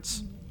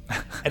reference.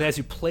 And as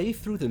you play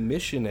through the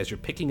mission, as you're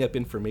picking up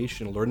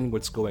information, learning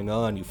what's going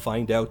on, you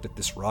find out that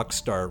this rock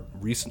star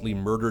recently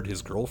murdered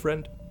his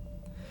girlfriend.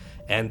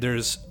 And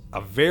there's a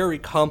very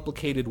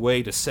complicated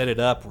way to set it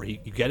up where you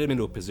get him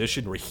into a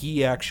position where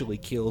he actually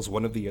kills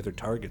one of the other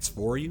targets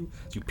for you.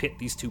 So you pit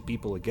these two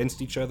people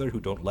against each other who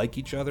don't like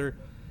each other.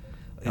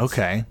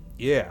 Okay.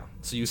 Yeah.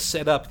 So you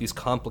set up these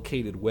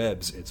complicated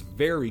webs. It's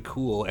very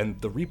cool,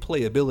 and the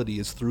replayability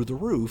is through the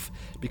roof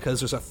because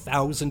there's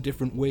 1,000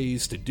 different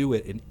ways to do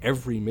it in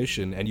every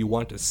mission, and you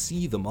want to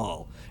see them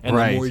all. And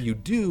right. The more you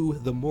do,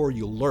 the more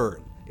you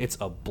learn. It's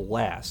a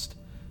blast.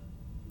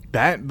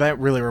 That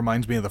really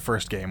reminds me of the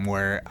first game,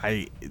 where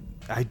I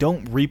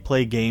don't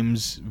replay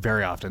games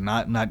very often,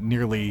 not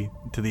nearly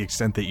to the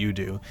extent that you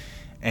do.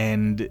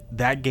 And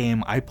that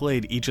game, I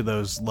played each of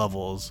those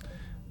levels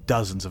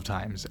dozens of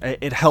times.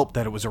 It helped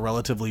that it was a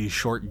relatively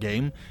short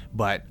game,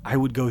 but I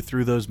would go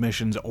through those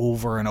missions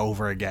over and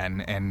over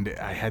again, and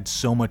I had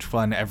so much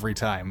fun every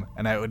time.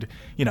 And I would,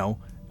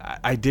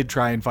 I did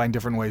try and find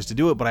different ways to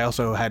do it, but I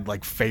also had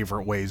like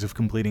favorite ways of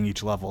completing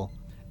each level.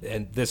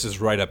 And this is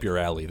right up your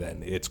alley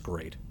then. It's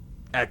great.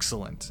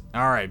 Excellent.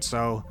 All right,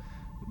 so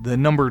the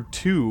number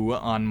 2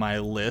 on my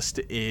list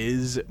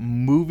is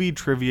Movie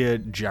Trivia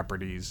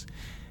Jeopardies.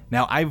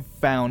 Now, I've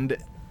found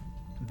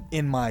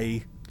in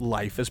my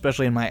life,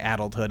 especially in my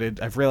adulthood,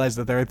 I've realized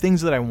that there are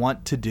things that I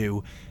want to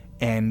do,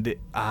 and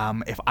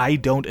if I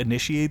don't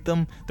initiate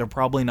them, they're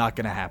probably not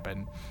going to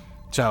happen.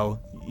 So,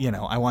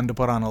 I wanted to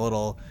put on a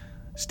little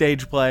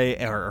stage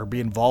play or be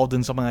involved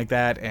in something like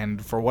that,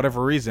 and for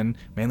whatever reason,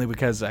 mainly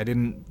because I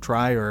didn't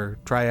try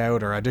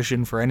out or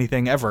audition for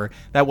anything ever,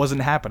 that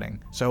wasn't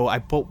happening. So I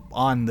put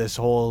on this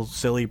whole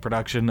silly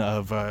production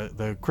of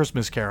the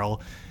Christmas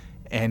Carol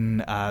in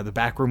the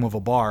back room of a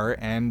bar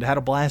and had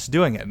a blast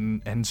doing it.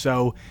 And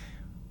so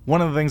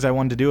one of the things I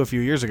wanted to do a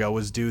few years ago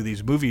was do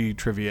these movie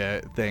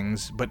trivia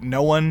things, but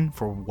no one,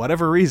 for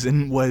whatever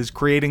reason, was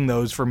creating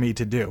those for me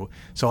to do.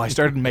 So I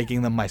started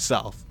making them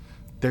myself.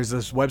 There's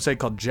this website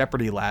called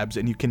Jeopardy Labs,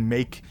 and you can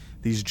make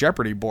these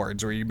Jeopardy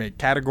boards where you make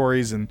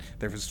categories, and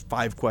there was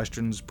 5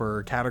 questions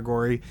per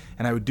category,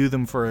 and I would do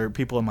them for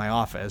people in my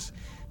office.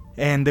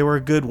 And they were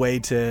a good way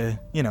to,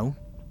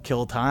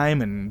 kill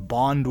time and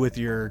bond with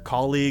your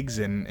colleagues,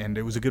 and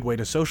it was a good way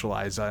to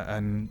socialize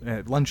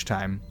at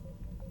lunchtime.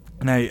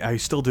 And I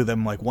still do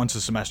them like once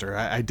a semester.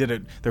 I did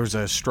it. There was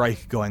a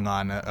strike going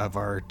on of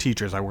our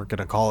teachers. I work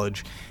at a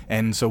college,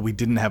 and so we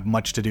didn't have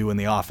much to do in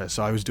the office.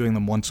 So I was doing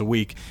them once a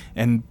week,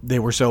 and they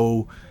were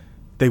so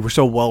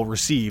well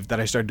received that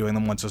I started doing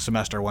them once a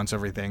semester once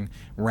everything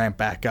ramped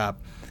back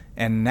up.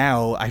 And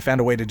now I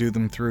found a way to do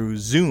them through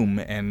Zoom,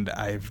 and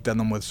I've done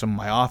them with some of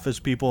my office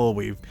people.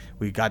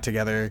 We got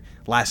together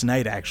last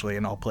night actually,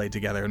 and all played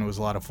together, and it was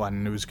a lot of fun.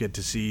 And it was good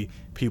to see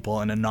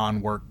people in a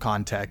non-work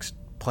context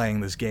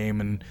playing this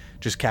game and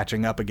just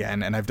catching up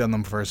again. And I've done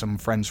them for some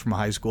friends from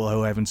high school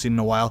who I haven't seen in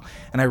a while,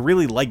 and I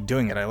really like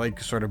doing it. I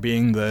like sort of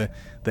being the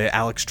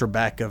Alex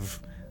Trebek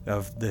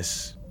of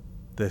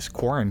this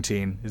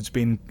quarantine. It's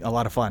been a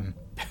lot of fun.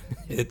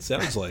 It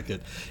sounds like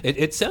it.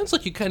 It sounds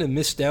like you kind of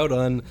missed out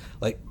on,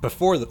 like,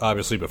 before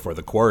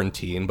the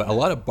quarantine, but a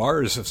lot of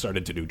bars have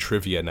started to do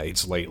trivia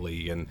nights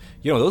lately, and,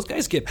 those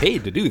guys get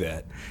paid to do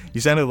that.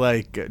 You sounded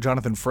like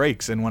Jonathan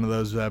Frakes in one of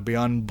those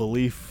Beyond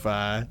Belief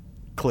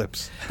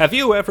clips. Have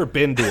you ever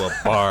been to a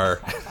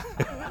bar?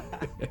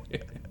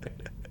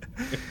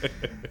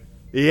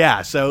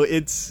 Yeah, so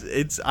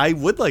it's I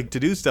would like to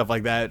do stuff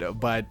like that,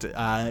 but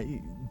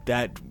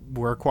that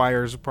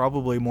requires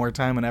probably more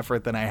time and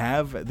effort than I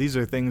have. These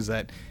are things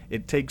that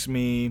it takes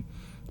me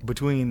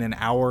between an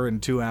hour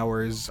and 2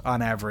 hours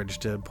on average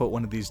to put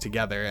one of these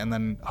together, and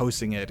then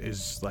hosting it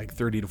is like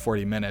 30 to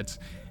 40 minutes.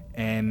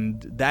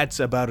 And that's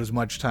about as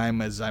much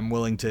time as I'm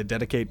willing to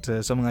dedicate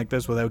to something like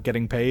this without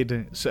getting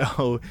paid.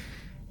 So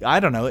I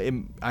don't know.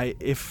 I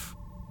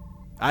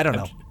don't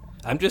know.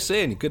 I'm just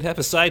saying, you could have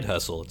a side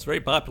hustle. It's a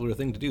very popular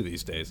thing to do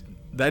these days.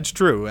 That's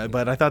true,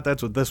 but I thought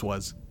that's what this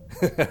was.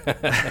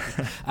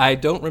 I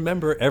don't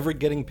remember ever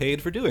getting paid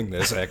for doing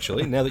this,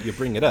 actually, now that you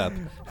bring it up.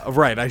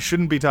 Right, I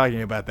shouldn't be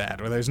talking about that.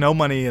 There's no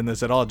money in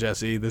this at all,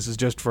 Jesse. This is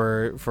just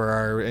for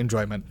our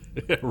enjoyment.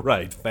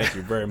 Right, thank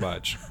you very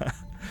much.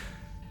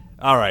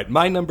 All right,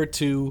 my number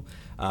 2,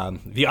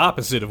 the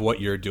opposite of what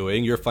you're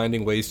doing. You're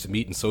finding ways to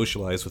meet and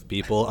socialize with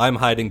people. I'm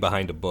hiding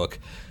behind a book.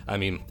 I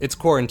mean, it's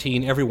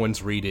quarantine,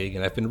 everyone's reading,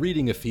 and I've been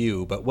reading a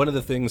few, but one of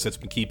the things that's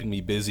been keeping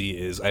me busy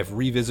is I've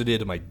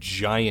revisited my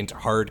giant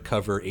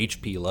hardcover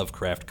H.P.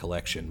 Lovecraft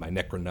collection, my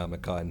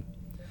Necronomicon.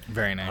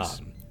 Very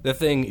nice. The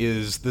thing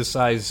is the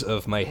size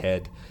of my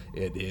head.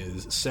 It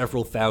is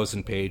several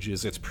thousand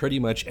pages. It's pretty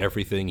much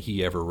everything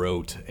he ever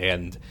wrote,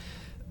 and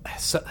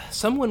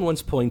someone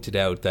once pointed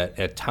out that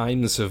at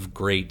times of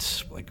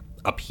great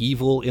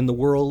upheaval in the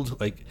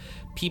world,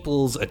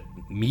 people's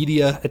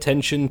media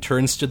attention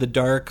turns to the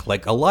dark.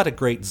 A lot of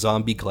great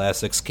zombie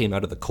classics came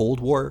out of the Cold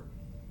War,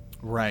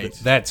 right?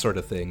 That sort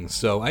of thing.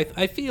 So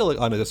I feel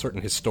on a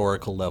certain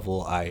historical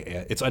level,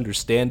 it's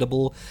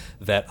understandable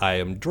that I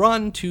am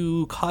drawn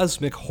to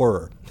cosmic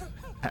horror.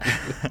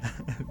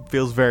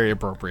 Feels very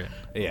appropriate.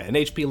 Yeah, and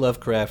H.P.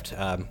 Lovecraft,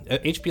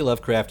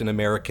 an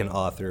American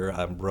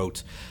author,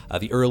 wrote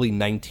the early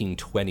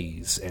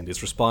 1920s and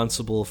is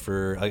responsible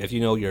for, if you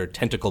know your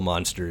tentacle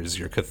monsters,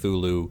 your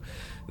Cthulhu,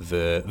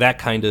 that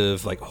kind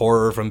of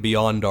horror from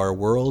beyond our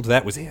world.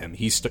 That was him.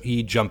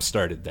 He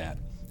jump-started that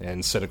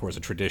and set, of course, a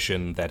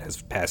tradition that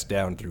has passed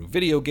down through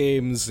video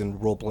games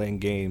and role-playing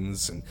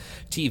games and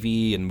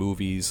TV and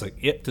movies,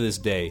 to this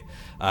day.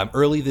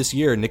 Early this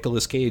year,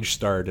 Nicolas Cage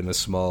starred in a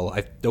small,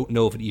 I don't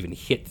know if it even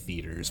hit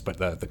theaters, but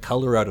The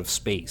Color Out of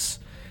Space.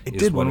 It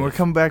did. When we were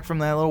coming back from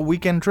that little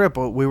weekend trip,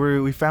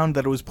 we found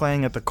that it was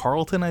playing at the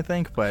Carlton, I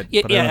think. But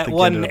I don't think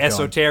one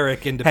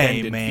esoteric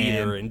independent Hey,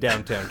 theater in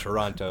downtown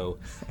Toronto.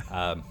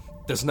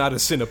 Does not a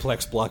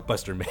Cineplex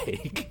blockbuster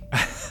make.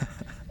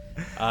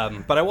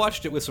 But I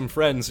watched it with some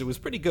friends. It was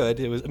pretty good.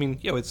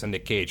 It's a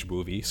Nick Cage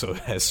movie, so it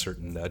has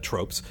certain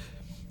tropes.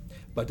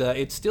 But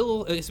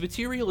its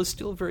material is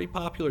still very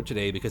popular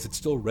today because it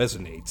still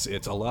resonates.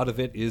 A lot of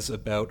it is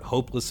about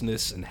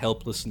hopelessness and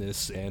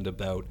helplessness and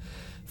about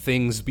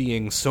things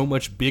being so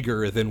much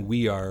bigger than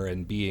we are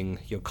and being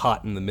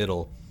caught in the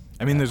middle.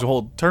 There's a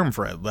whole term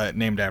for it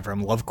named after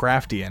him,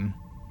 Lovecraftian.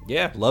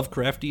 Yeah,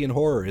 Lovecraftian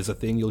horror is a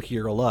thing you'll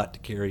hear a lot to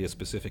carry a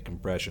specific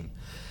impression.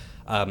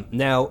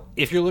 Now,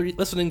 if you're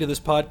listening to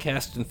this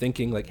podcast and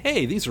thinking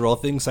hey, these are all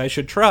things I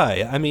should try,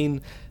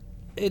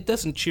 it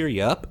doesn't cheer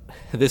you up.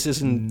 This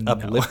isn't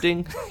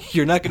uplifting.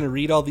 You're not going to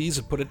read all these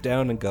and put it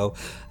down and go,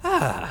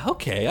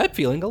 okay, I'm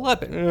feeling a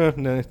lot better.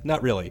 No,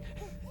 not really.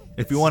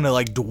 If you want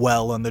to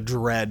dwell on the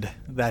dread,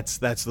 that's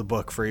the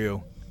book for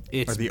you,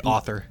 or the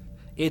author.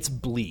 It's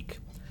bleak.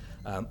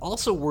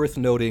 Also worth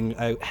noting,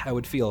 I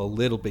would feel a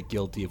little bit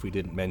guilty if we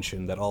didn't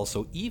mention that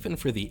also, even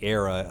for the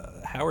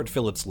era, Howard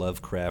Phillips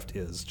Lovecraft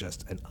is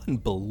just an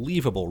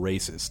unbelievable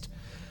racist.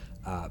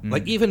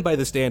 Even by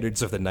the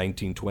standards of the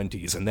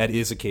 1920s, and that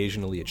is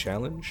occasionally a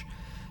challenge.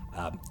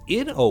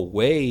 In a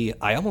way,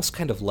 I almost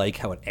kind of like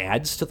how it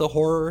adds to the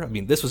horror.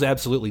 This was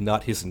absolutely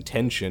not his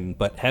intention,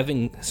 but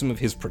having some of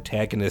his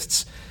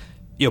protagonists,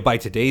 by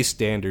today's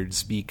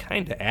standards, be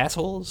kind of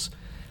assholes,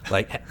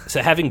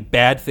 so having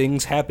bad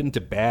things happen to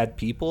bad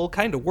people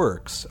kind of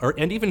works,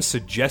 and even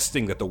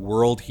suggesting that the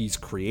world he's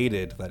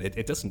created, that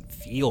it doesn't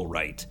feel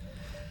right.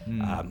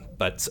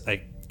 But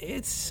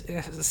it's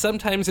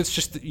sometimes it's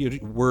just the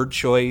word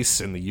choice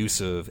and the use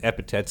of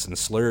epithets and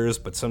slurs,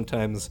 but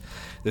sometimes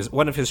there's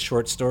one of his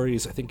short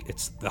stories, I think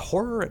it's The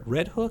Horror at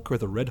Red Hook or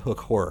The Red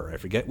Hook Horror, I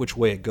forget which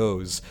way it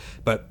goes,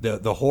 but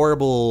the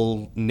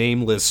horrible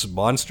nameless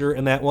monster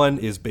in that one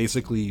is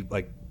basically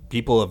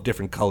people of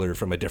different color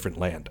from a different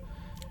land.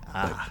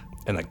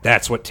 And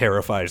that's what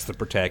terrifies the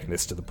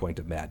protagonist to the point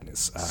of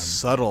madness.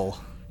 Subtle.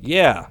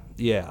 Yeah.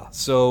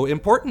 So,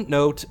 important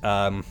note,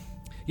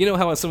 you know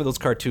how on some of those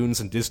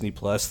cartoons in Disney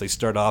Plus, they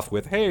start off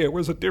with, hey, it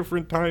was a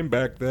different time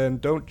back then,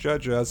 don't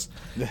judge us.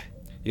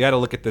 You gotta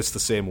look at this the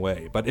same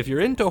way. But if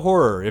you're into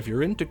horror, if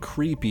you're into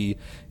creepy,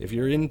 if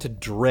you're into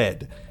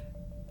dread,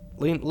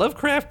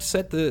 Lovecraft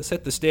set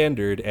the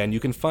standard, and you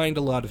can find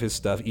a lot of his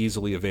stuff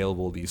easily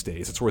available these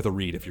days. It's worth a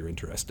read if you're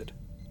interested.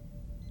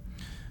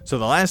 So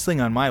the last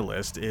thing on my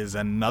list is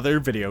another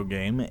video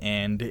game,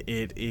 and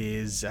it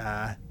is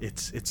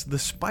it's the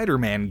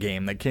Spider-Man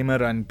game that came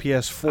out on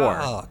PS4.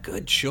 Oh,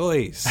 good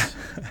choice.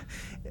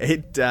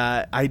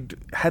 I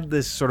had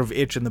this sort of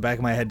itch in the back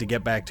of my head to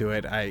get back to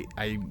it. I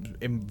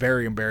am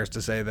very embarrassed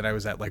to say that I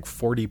was at like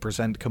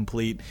 40%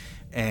 complete,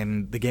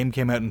 and the game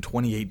came out in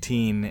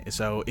 2018,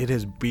 so it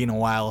has been a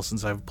while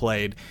since I've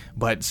played.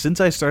 But since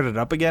I started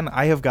up again,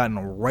 I have gotten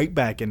right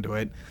back into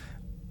it.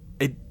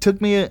 It took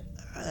me,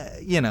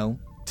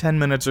 10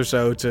 minutes or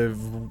so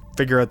to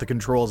figure out the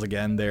controls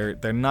again.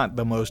 They're not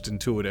the most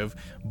intuitive,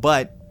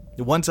 but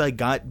once I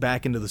got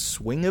back into the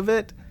swing of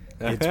it,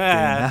 it's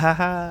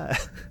been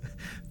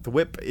the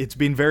whip. It's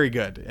been very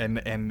good,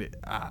 and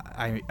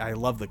I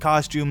love the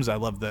costumes. I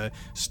love the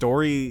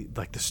story.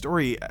 Like, the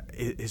story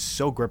is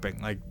so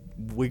gripping. Like,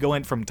 we go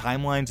in from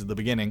timelines at the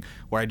beginning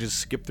where I just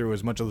skip through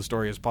as much of the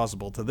story as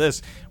possible to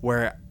this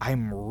where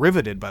I'm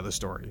riveted by the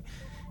story.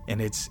 And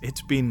it's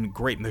been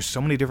great, and there's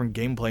so many different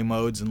gameplay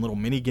modes and little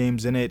mini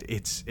games in it.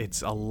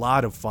 It's a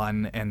lot of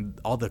fun, and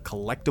all the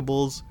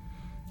collectibles.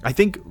 I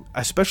think,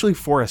 especially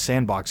for a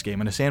sandbox game,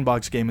 and a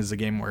sandbox game is a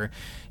game where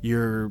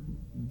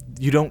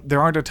there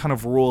aren't a ton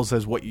of rules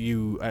as to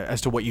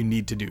what you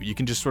need to do. You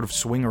can just sort of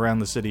swing around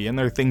the city, and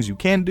there are things you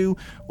can do,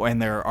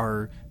 and there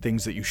are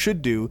things that you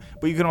should do,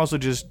 but you can also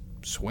just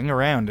swing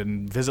around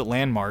and visit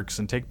landmarks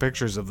and take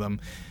pictures of them.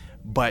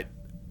 But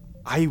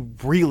I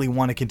really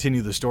want to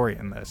continue the story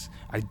in this.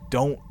 I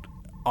don't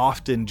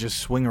often just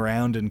swing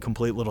around and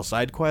complete little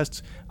side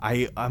quests.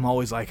 I'm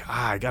always like,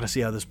 I gotta see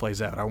how this plays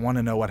out. I want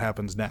to know what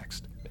happens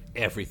next.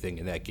 Everything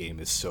in that game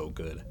is so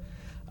good.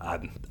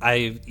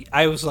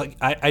 I was like,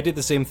 I did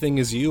the same thing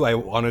as you. I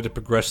wanted to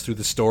progress through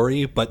the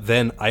story, but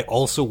then I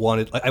also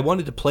wanted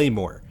to play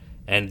more.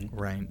 And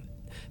right.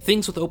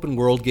 Things with open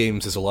world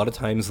games is a lot of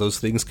times those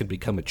things can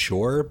become a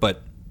chore,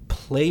 but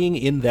playing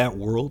in that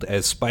world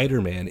as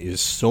Spider-Man is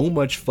so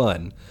much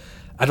fun.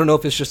 I don't know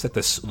if it's just that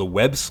the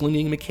web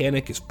slinging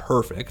mechanic is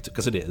perfect,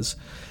 because it is,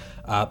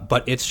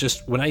 but it's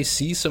just when I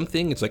see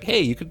something, it's like,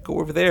 hey, you could go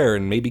over there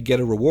and maybe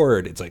get a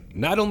reward. It's like,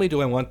 not only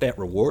do I want that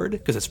reward,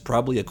 because it's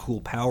probably a cool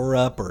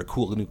power-up or a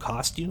cool new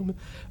costume,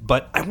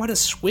 but I want to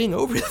swing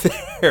over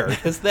there,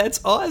 because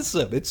that's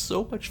awesome. It's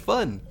so much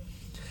fun.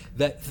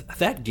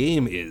 That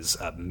game is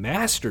a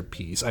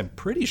masterpiece. I'm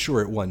pretty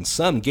sure it won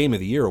some Game of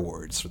the Year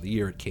awards for the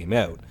year it came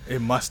out. It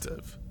must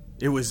have.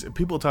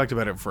 People talked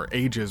about it for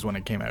ages when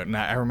it came out, and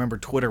I remember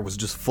Twitter was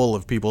just full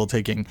of people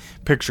taking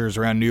pictures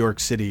around New York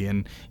City,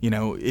 and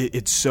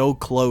it's so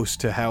close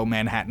to how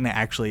Manhattan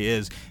actually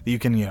is that you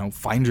can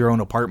find your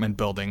own apartment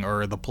building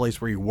or the place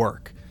where you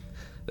work.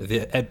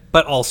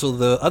 But also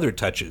the other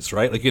touches,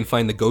 right? Like, you can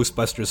find the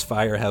Ghostbusters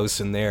firehouse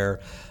in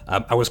there.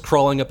 I was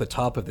crawling up the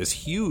top of this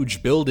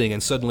huge building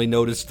and suddenly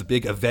noticed the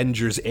big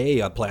Avengers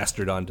A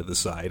plastered onto the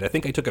side. I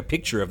think I took a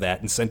picture of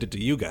that and sent it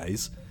to you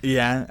guys.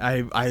 Yeah,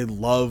 I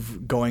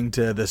love going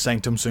to the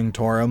Sanctum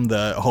Sanctorum,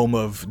 the home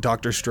of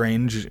Doctor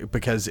Strange,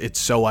 because it's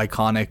so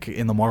iconic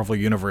in the Marvel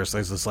Universe.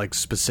 There's this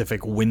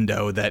specific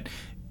window that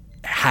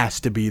has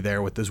to be there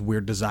with this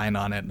weird design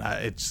on it.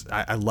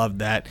 I love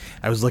that.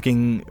 I was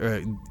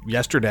looking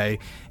yesterday,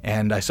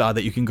 and I saw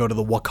that you can go to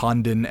the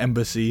Wakandan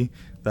embassy,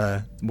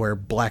 where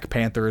Black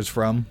Panther is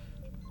from.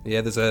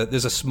 Yeah, there's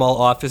a small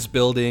office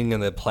building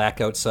and the plaque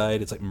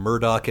outside. It's like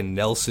Murdoch and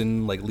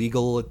Nelson, like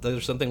legal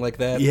or something like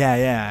that.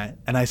 Yeah.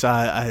 And I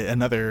saw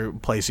another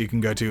place you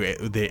can go to,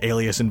 the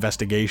Alias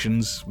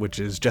Investigations, which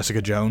is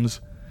Jessica Jones.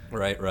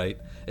 Right.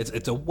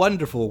 It's a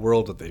wonderful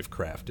world that they've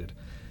crafted.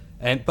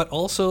 But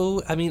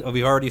also, I mean,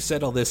 we've already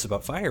said all this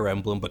about Fire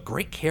Emblem, but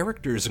great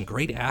characters and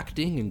great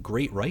acting and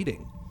great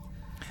writing.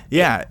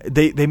 Yeah,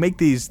 they make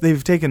these,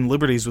 they've taken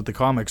liberties with the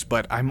comics,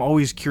 but I'm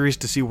always curious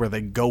to see where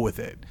they go with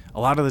it. A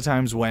lot of the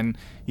times when,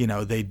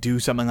 they do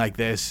something like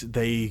this,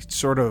 they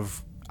sort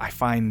of, I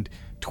find,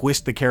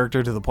 twist the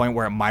character to the point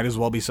where it might as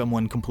well be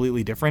someone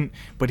completely different.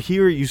 But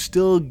here you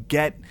still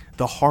get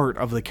the heart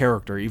of the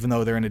character, even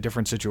though they're in a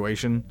different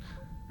situation.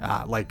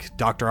 Like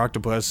Dr.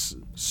 Octopus,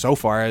 so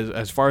far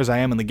as I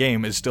am in the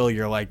game, is still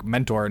your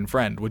mentor and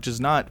friend, which is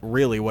not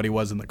really what he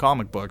was in the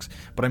comic books,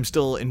 but I'm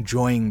still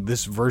enjoying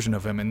this version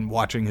of him and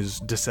watching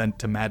his descent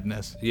to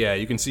madness. Yeah,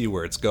 you can see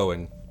where it's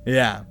going.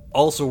 Yeah.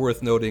 Also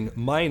worth noting,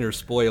 minor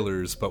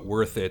spoilers, but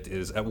worth it,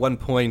 is at one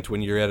point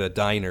when you're at a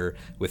diner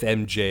with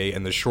MJ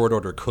and the short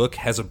order cook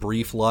has a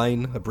brief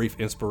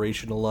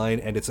inspirational line,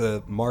 and it's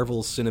a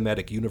Marvel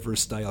Cinematic Universe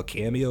style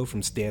cameo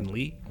from Stan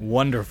Lee.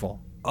 Wonderful.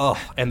 Oh,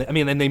 and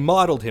they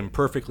modeled him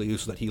perfectly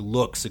so that he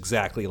looks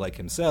exactly like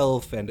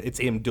himself, and it's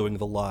him doing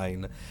the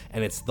line,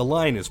 and the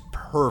line is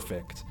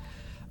perfect.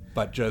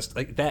 But just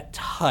that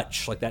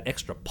touch, that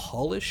extra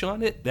polish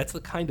on it, that's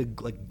the kind of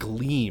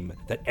gleam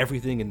that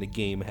everything in the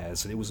game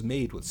has, and it was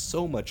made with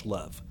so much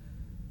love.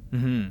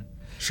 Mm-hmm.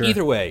 Sure.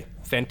 Either way,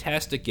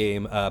 fantastic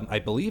game. I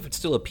believe it's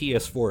still a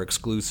PS4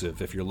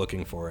 exclusive if you're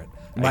looking for it.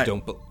 I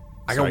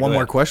got one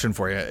more question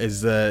for you.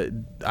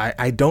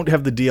 I don't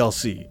have the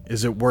DLC.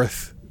 Is it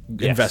worth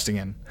investing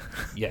in.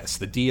 Yes,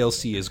 the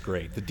DLC is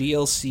great. The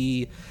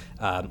DLC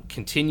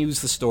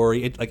continues the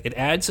story. It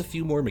adds a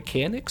few more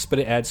mechanics, but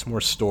it adds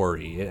more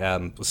story.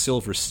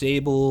 Silver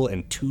Sable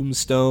and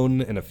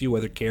Tombstone and a few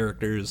other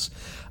characters,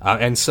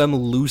 and some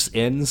loose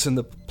ends in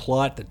the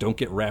plot that don't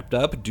get wrapped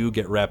up do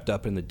get wrapped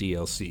up in the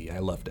DLC. I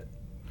loved it.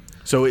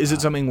 So is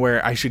it something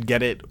where I should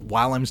get it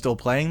while I'm still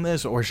playing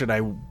this, or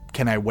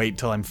can I wait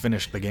till I'm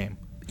finished the game?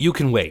 You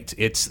can wait.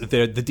 It's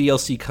the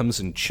DLC comes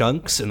in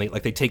chunks, and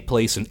they take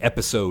place in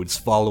episodes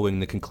following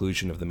the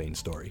conclusion of the main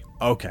story.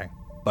 Okay.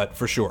 But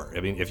for sure,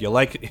 I mean, if you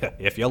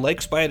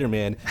like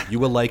Spider-Man, you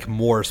will like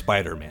more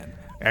Spider-Man.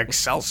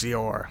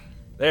 Excelsior.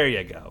 There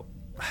you go.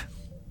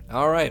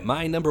 All right,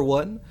 my number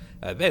one.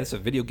 Man, it's a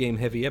video game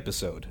heavy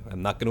episode.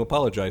 I'm not going to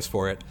apologize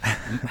for it.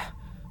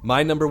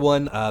 My number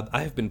one,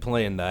 I have been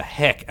playing the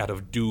heck out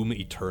of Doom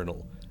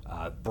Eternal.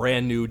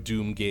 Brand new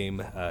Doom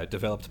game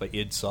developed by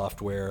id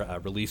Software,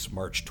 released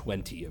March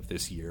 20 of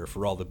this year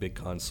for all the big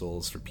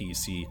consoles, for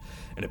PC,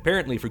 and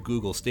apparently for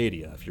Google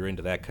Stadia, if you're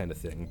into that kind of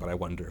thing, but I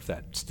wonder if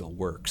that still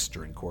works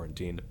during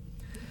quarantine.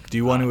 Do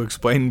you want to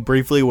explain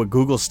briefly what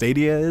Google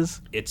Stadia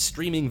is? It's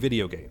streaming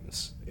video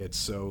games. It's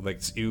so,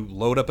 you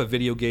load up a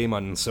video game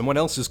on someone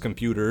else's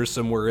computer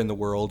somewhere in the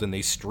world, and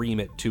they stream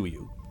it to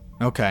you.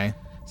 Okay.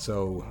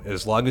 So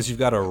as long as you've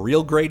got a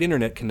real great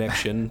internet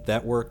connection,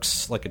 that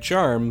works like a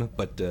charm,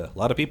 but a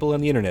lot of people on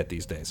the internet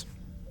these days.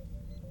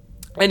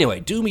 Anyway,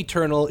 Doom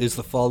Eternal is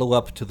the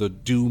follow-up to the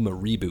Doom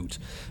reboot,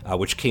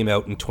 which came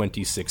out in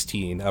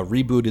 2016.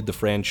 Rebooted the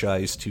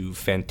franchise to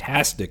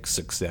fantastic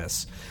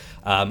success.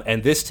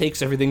 And this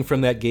takes everything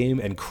from that game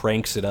and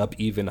cranks it up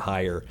even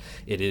higher.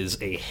 It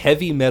is a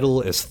heavy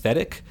metal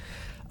aesthetic,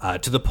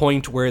 to the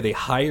point where they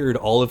hired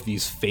all of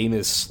these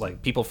famous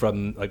people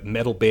from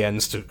metal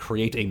bands to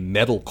create a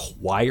metal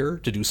choir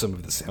to do some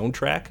of the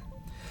soundtrack.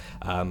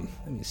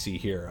 Let me see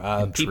here.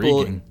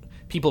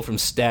 People from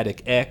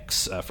Static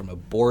X, from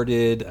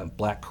Aborted,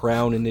 Black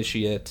Crown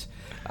Initiate,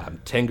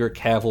 Tenger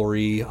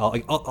Cavalry,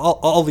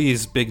 all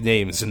these big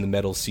names in the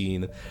metal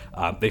scene.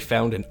 They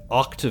found an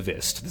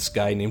Octavist, this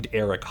guy named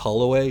Eric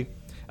Holloway.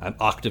 An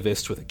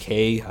Octavist with a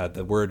K,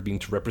 the word being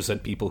to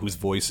represent people whose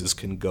voices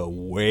can go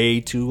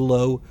way too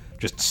low,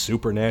 just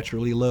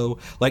supernaturally low.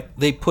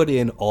 They put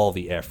in all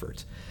the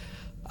effort.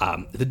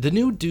 The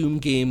new Doom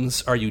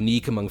games are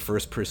unique among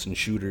first-person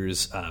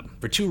shooters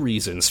for two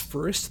reasons.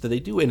 First, that they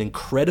do an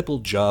incredible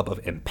job of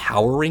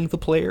empowering the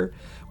player,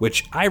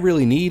 which I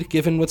really need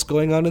given what's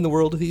going on in the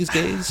world these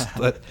days.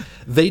 But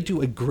they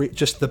do a great,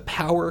 just the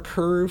power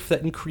curve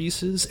that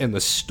increases and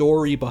the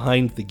story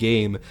behind the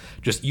game.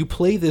 Just, you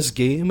play this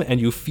game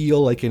and you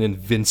feel like an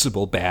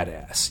invincible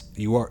badass.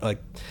 You are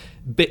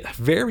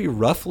very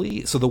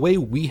roughly, so the way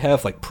we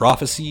have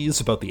prophecies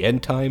about the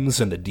end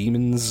times and the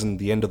demons and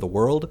the end of the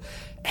world,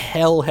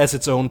 hell has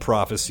its own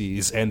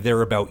prophecies, and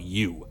they're about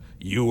you.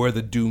 You are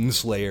the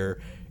Doomslayer.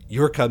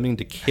 You're coming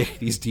to kick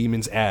these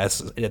demons' ass,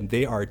 and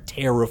they are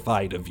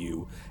terrified of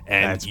you,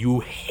 and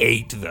you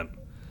hate them.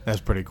 That's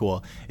pretty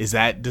cool. Does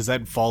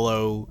that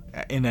follow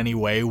in any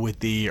way with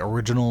the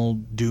original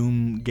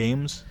Doom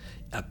games?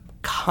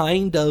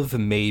 Kind of,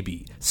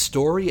 maybe.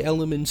 Story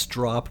elements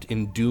dropped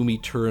in Doom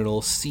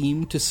Eternal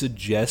seem to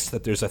suggest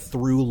that there's a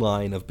through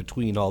line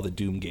between all the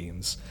Doom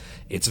games.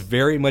 It's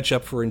very much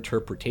up for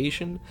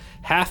interpretation,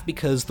 half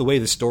because the way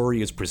the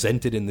story is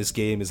presented in this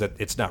game is that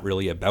it's not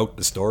really about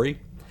the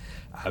story.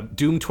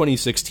 Doom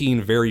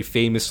 2016 very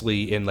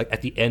famously,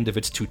 at the end of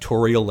its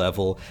tutorial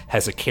level,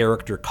 has a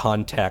character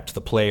contact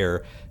the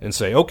player and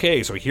say,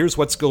 okay, so here's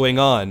what's going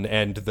on,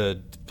 and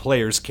the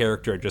player's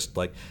character just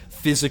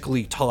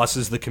physically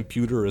tosses the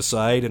computer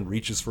aside and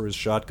reaches for his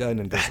shotgun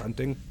and goes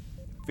hunting.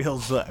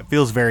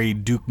 Feels very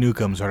Duke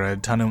Nukem, sort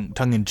of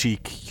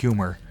tongue-in-cheek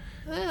humor.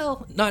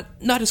 Well,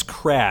 not as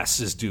crass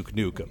as Duke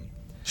Nukem.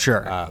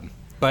 Sure.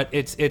 But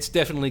it's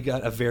definitely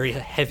got a very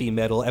heavy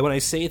metal. And when I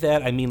say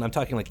that, I mean I'm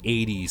talking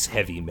 80s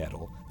heavy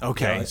metal.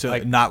 Okay, so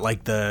not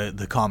like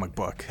the comic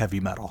book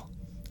heavy metal.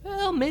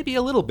 Well, maybe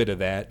a little bit of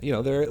that.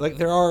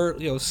 There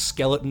are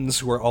skeletons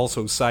who are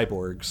also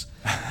cyborgs,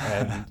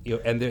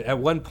 and at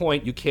one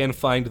point you can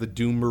find the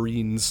Doom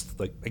Marine's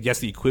I guess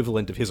the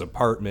equivalent of his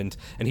apartment,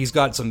 and he's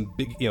got some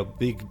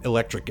big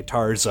electric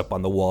guitars up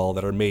on the wall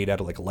that are made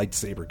out of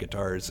lightsaber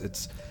guitars.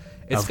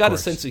 It's got a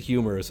sense of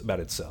humor about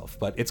itself,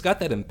 but it's got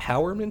that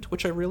empowerment,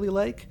 which I really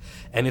like,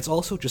 and it's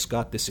also just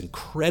got this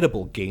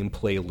incredible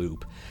gameplay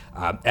loop.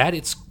 At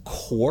its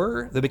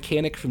core, the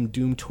mechanic from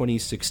Doom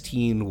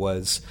 2016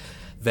 was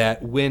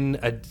that when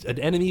an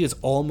enemy is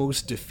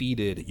almost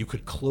defeated, you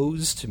could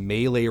close to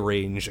melee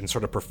range and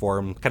sort of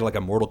perform kind of like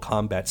a Mortal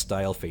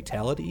Kombat-style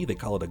fatality. They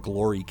call it a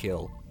glory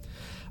kill.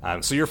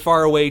 So you're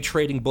far away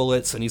trading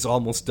bullets, and he's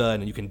almost done,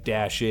 and you can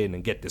dash in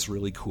and get this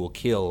really cool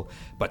kill.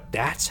 But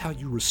that's how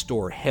you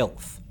restore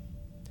health.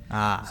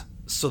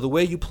 So the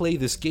way you play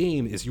this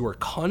game is you are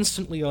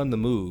constantly on the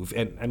move,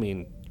 and, I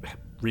mean,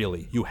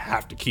 really, you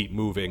have to keep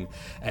moving.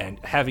 And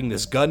having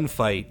this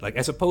gunfight,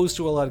 as opposed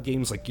to a lot of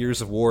games like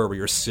Gears of War where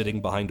you're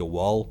sitting behind a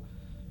wall,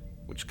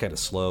 which is kind of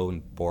slow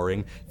and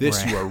boring.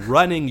 This, Right. you are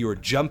running, you are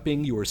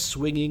jumping, you are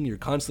swinging, you're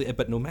constantly,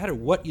 but no matter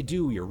what you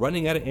do, you're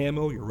running out of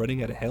ammo, you're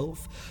running out of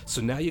health.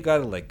 So now you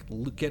gotta like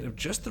get at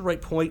just the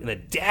right point and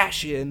then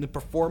dash in,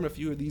 perform a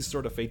few of these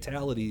sort of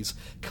fatalities,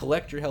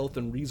 collect your health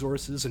and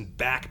resources, and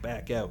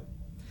back out.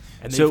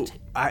 And So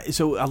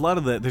a lot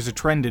of there's a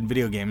trend in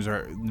video games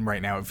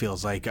right now, it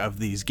feels like, of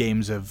these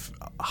games of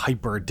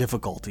hyper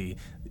difficulty.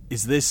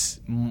 Is this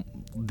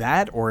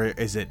that, or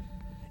is it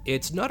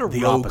it's not a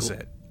the rogue,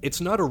 opposite? It's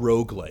not a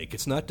roguelike.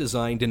 It's not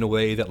designed in a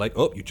way that, like,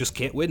 oh, you just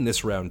can't win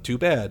this round, too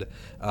bad.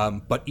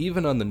 But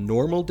even on the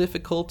normal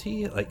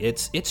difficulty, like,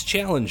 it's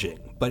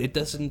challenging, but it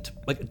doesn't,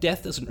 like,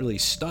 death doesn't really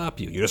stop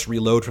you. You just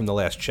reload from the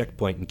last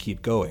checkpoint and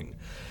keep going.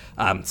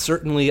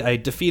 Certainly, I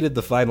defeated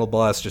the final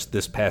boss just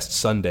this past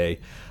Sunday.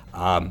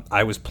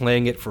 I was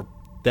playing it for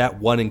that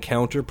one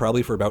encounter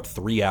probably for about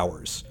 3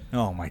 hours.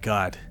 Oh my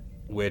god.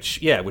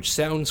 Which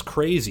sounds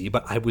crazy,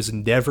 but I was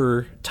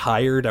never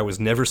tired. I was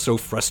never so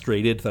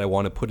frustrated that I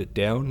want to put it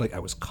down. Like, I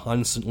was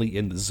constantly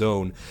in the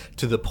zone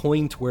to the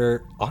point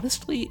where,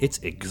 honestly, it's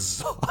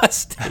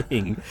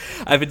exhausting.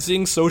 I've been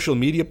seeing social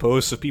media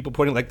posts of people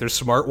putting, like, their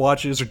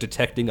smartwatches are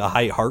detecting a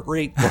high heart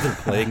rate while they're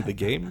playing the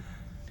game.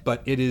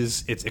 But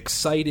it's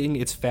exciting,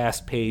 it's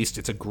fast-paced,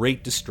 it's a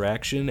great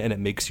distraction, and it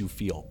makes you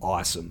feel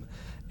awesome.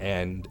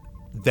 And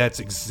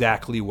that's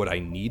exactly what I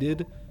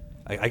needed.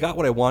 I got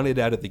what I wanted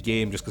out of the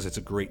game just because it's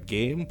a great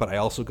game, but I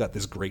also got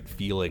this great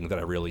feeling that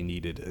I really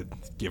needed,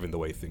 given the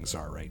way things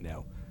are right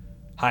now.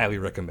 Highly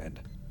recommend.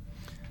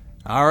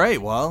 All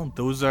right, well,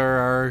 those are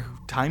our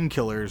time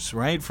killers,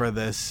 right, for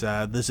this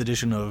this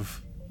edition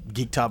of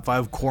Geek Top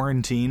 5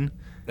 Quarantine.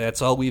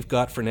 That's all we've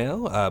got for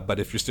now, but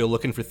if you're still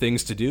looking for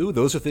things to do,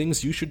 those are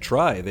things you should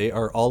try. They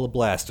are all a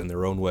blast in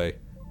their own way.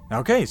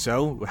 Okay,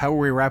 so how are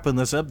we wrapping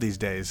this up these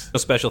days? A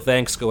special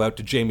thanks go out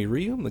to Jamie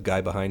Ryu, the guy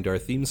behind our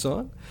theme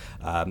song.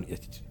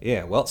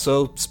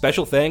 So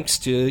special thanks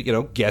to,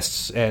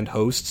 guests and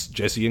hosts,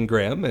 Jesse and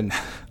Graham, and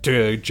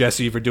to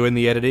Jesse for doing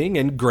the editing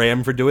and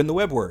Graham for doing the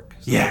web work.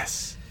 So,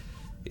 Yes.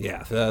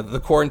 Yeah,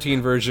 the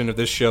quarantine version of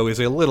this show is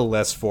a little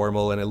less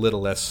formal and a little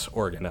less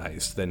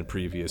organized than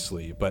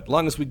previously, but as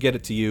long as we get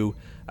it to you,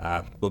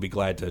 we'll be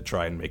glad to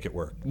try and make it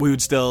work. We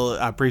would still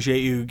appreciate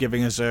you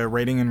giving us a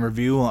rating and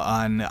review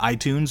on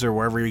iTunes or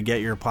wherever you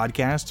get your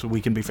podcasts. We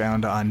can be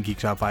found on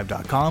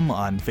geektop5.com,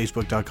 on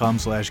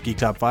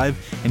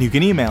facebook.com/geektop5, and you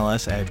can email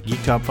us at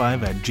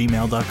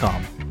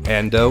geektop5@gmail.com.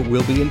 And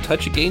we'll be in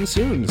touch again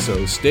soon,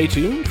 so stay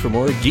tuned for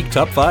more Geek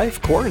Top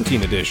 5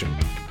 Quarantine Edition.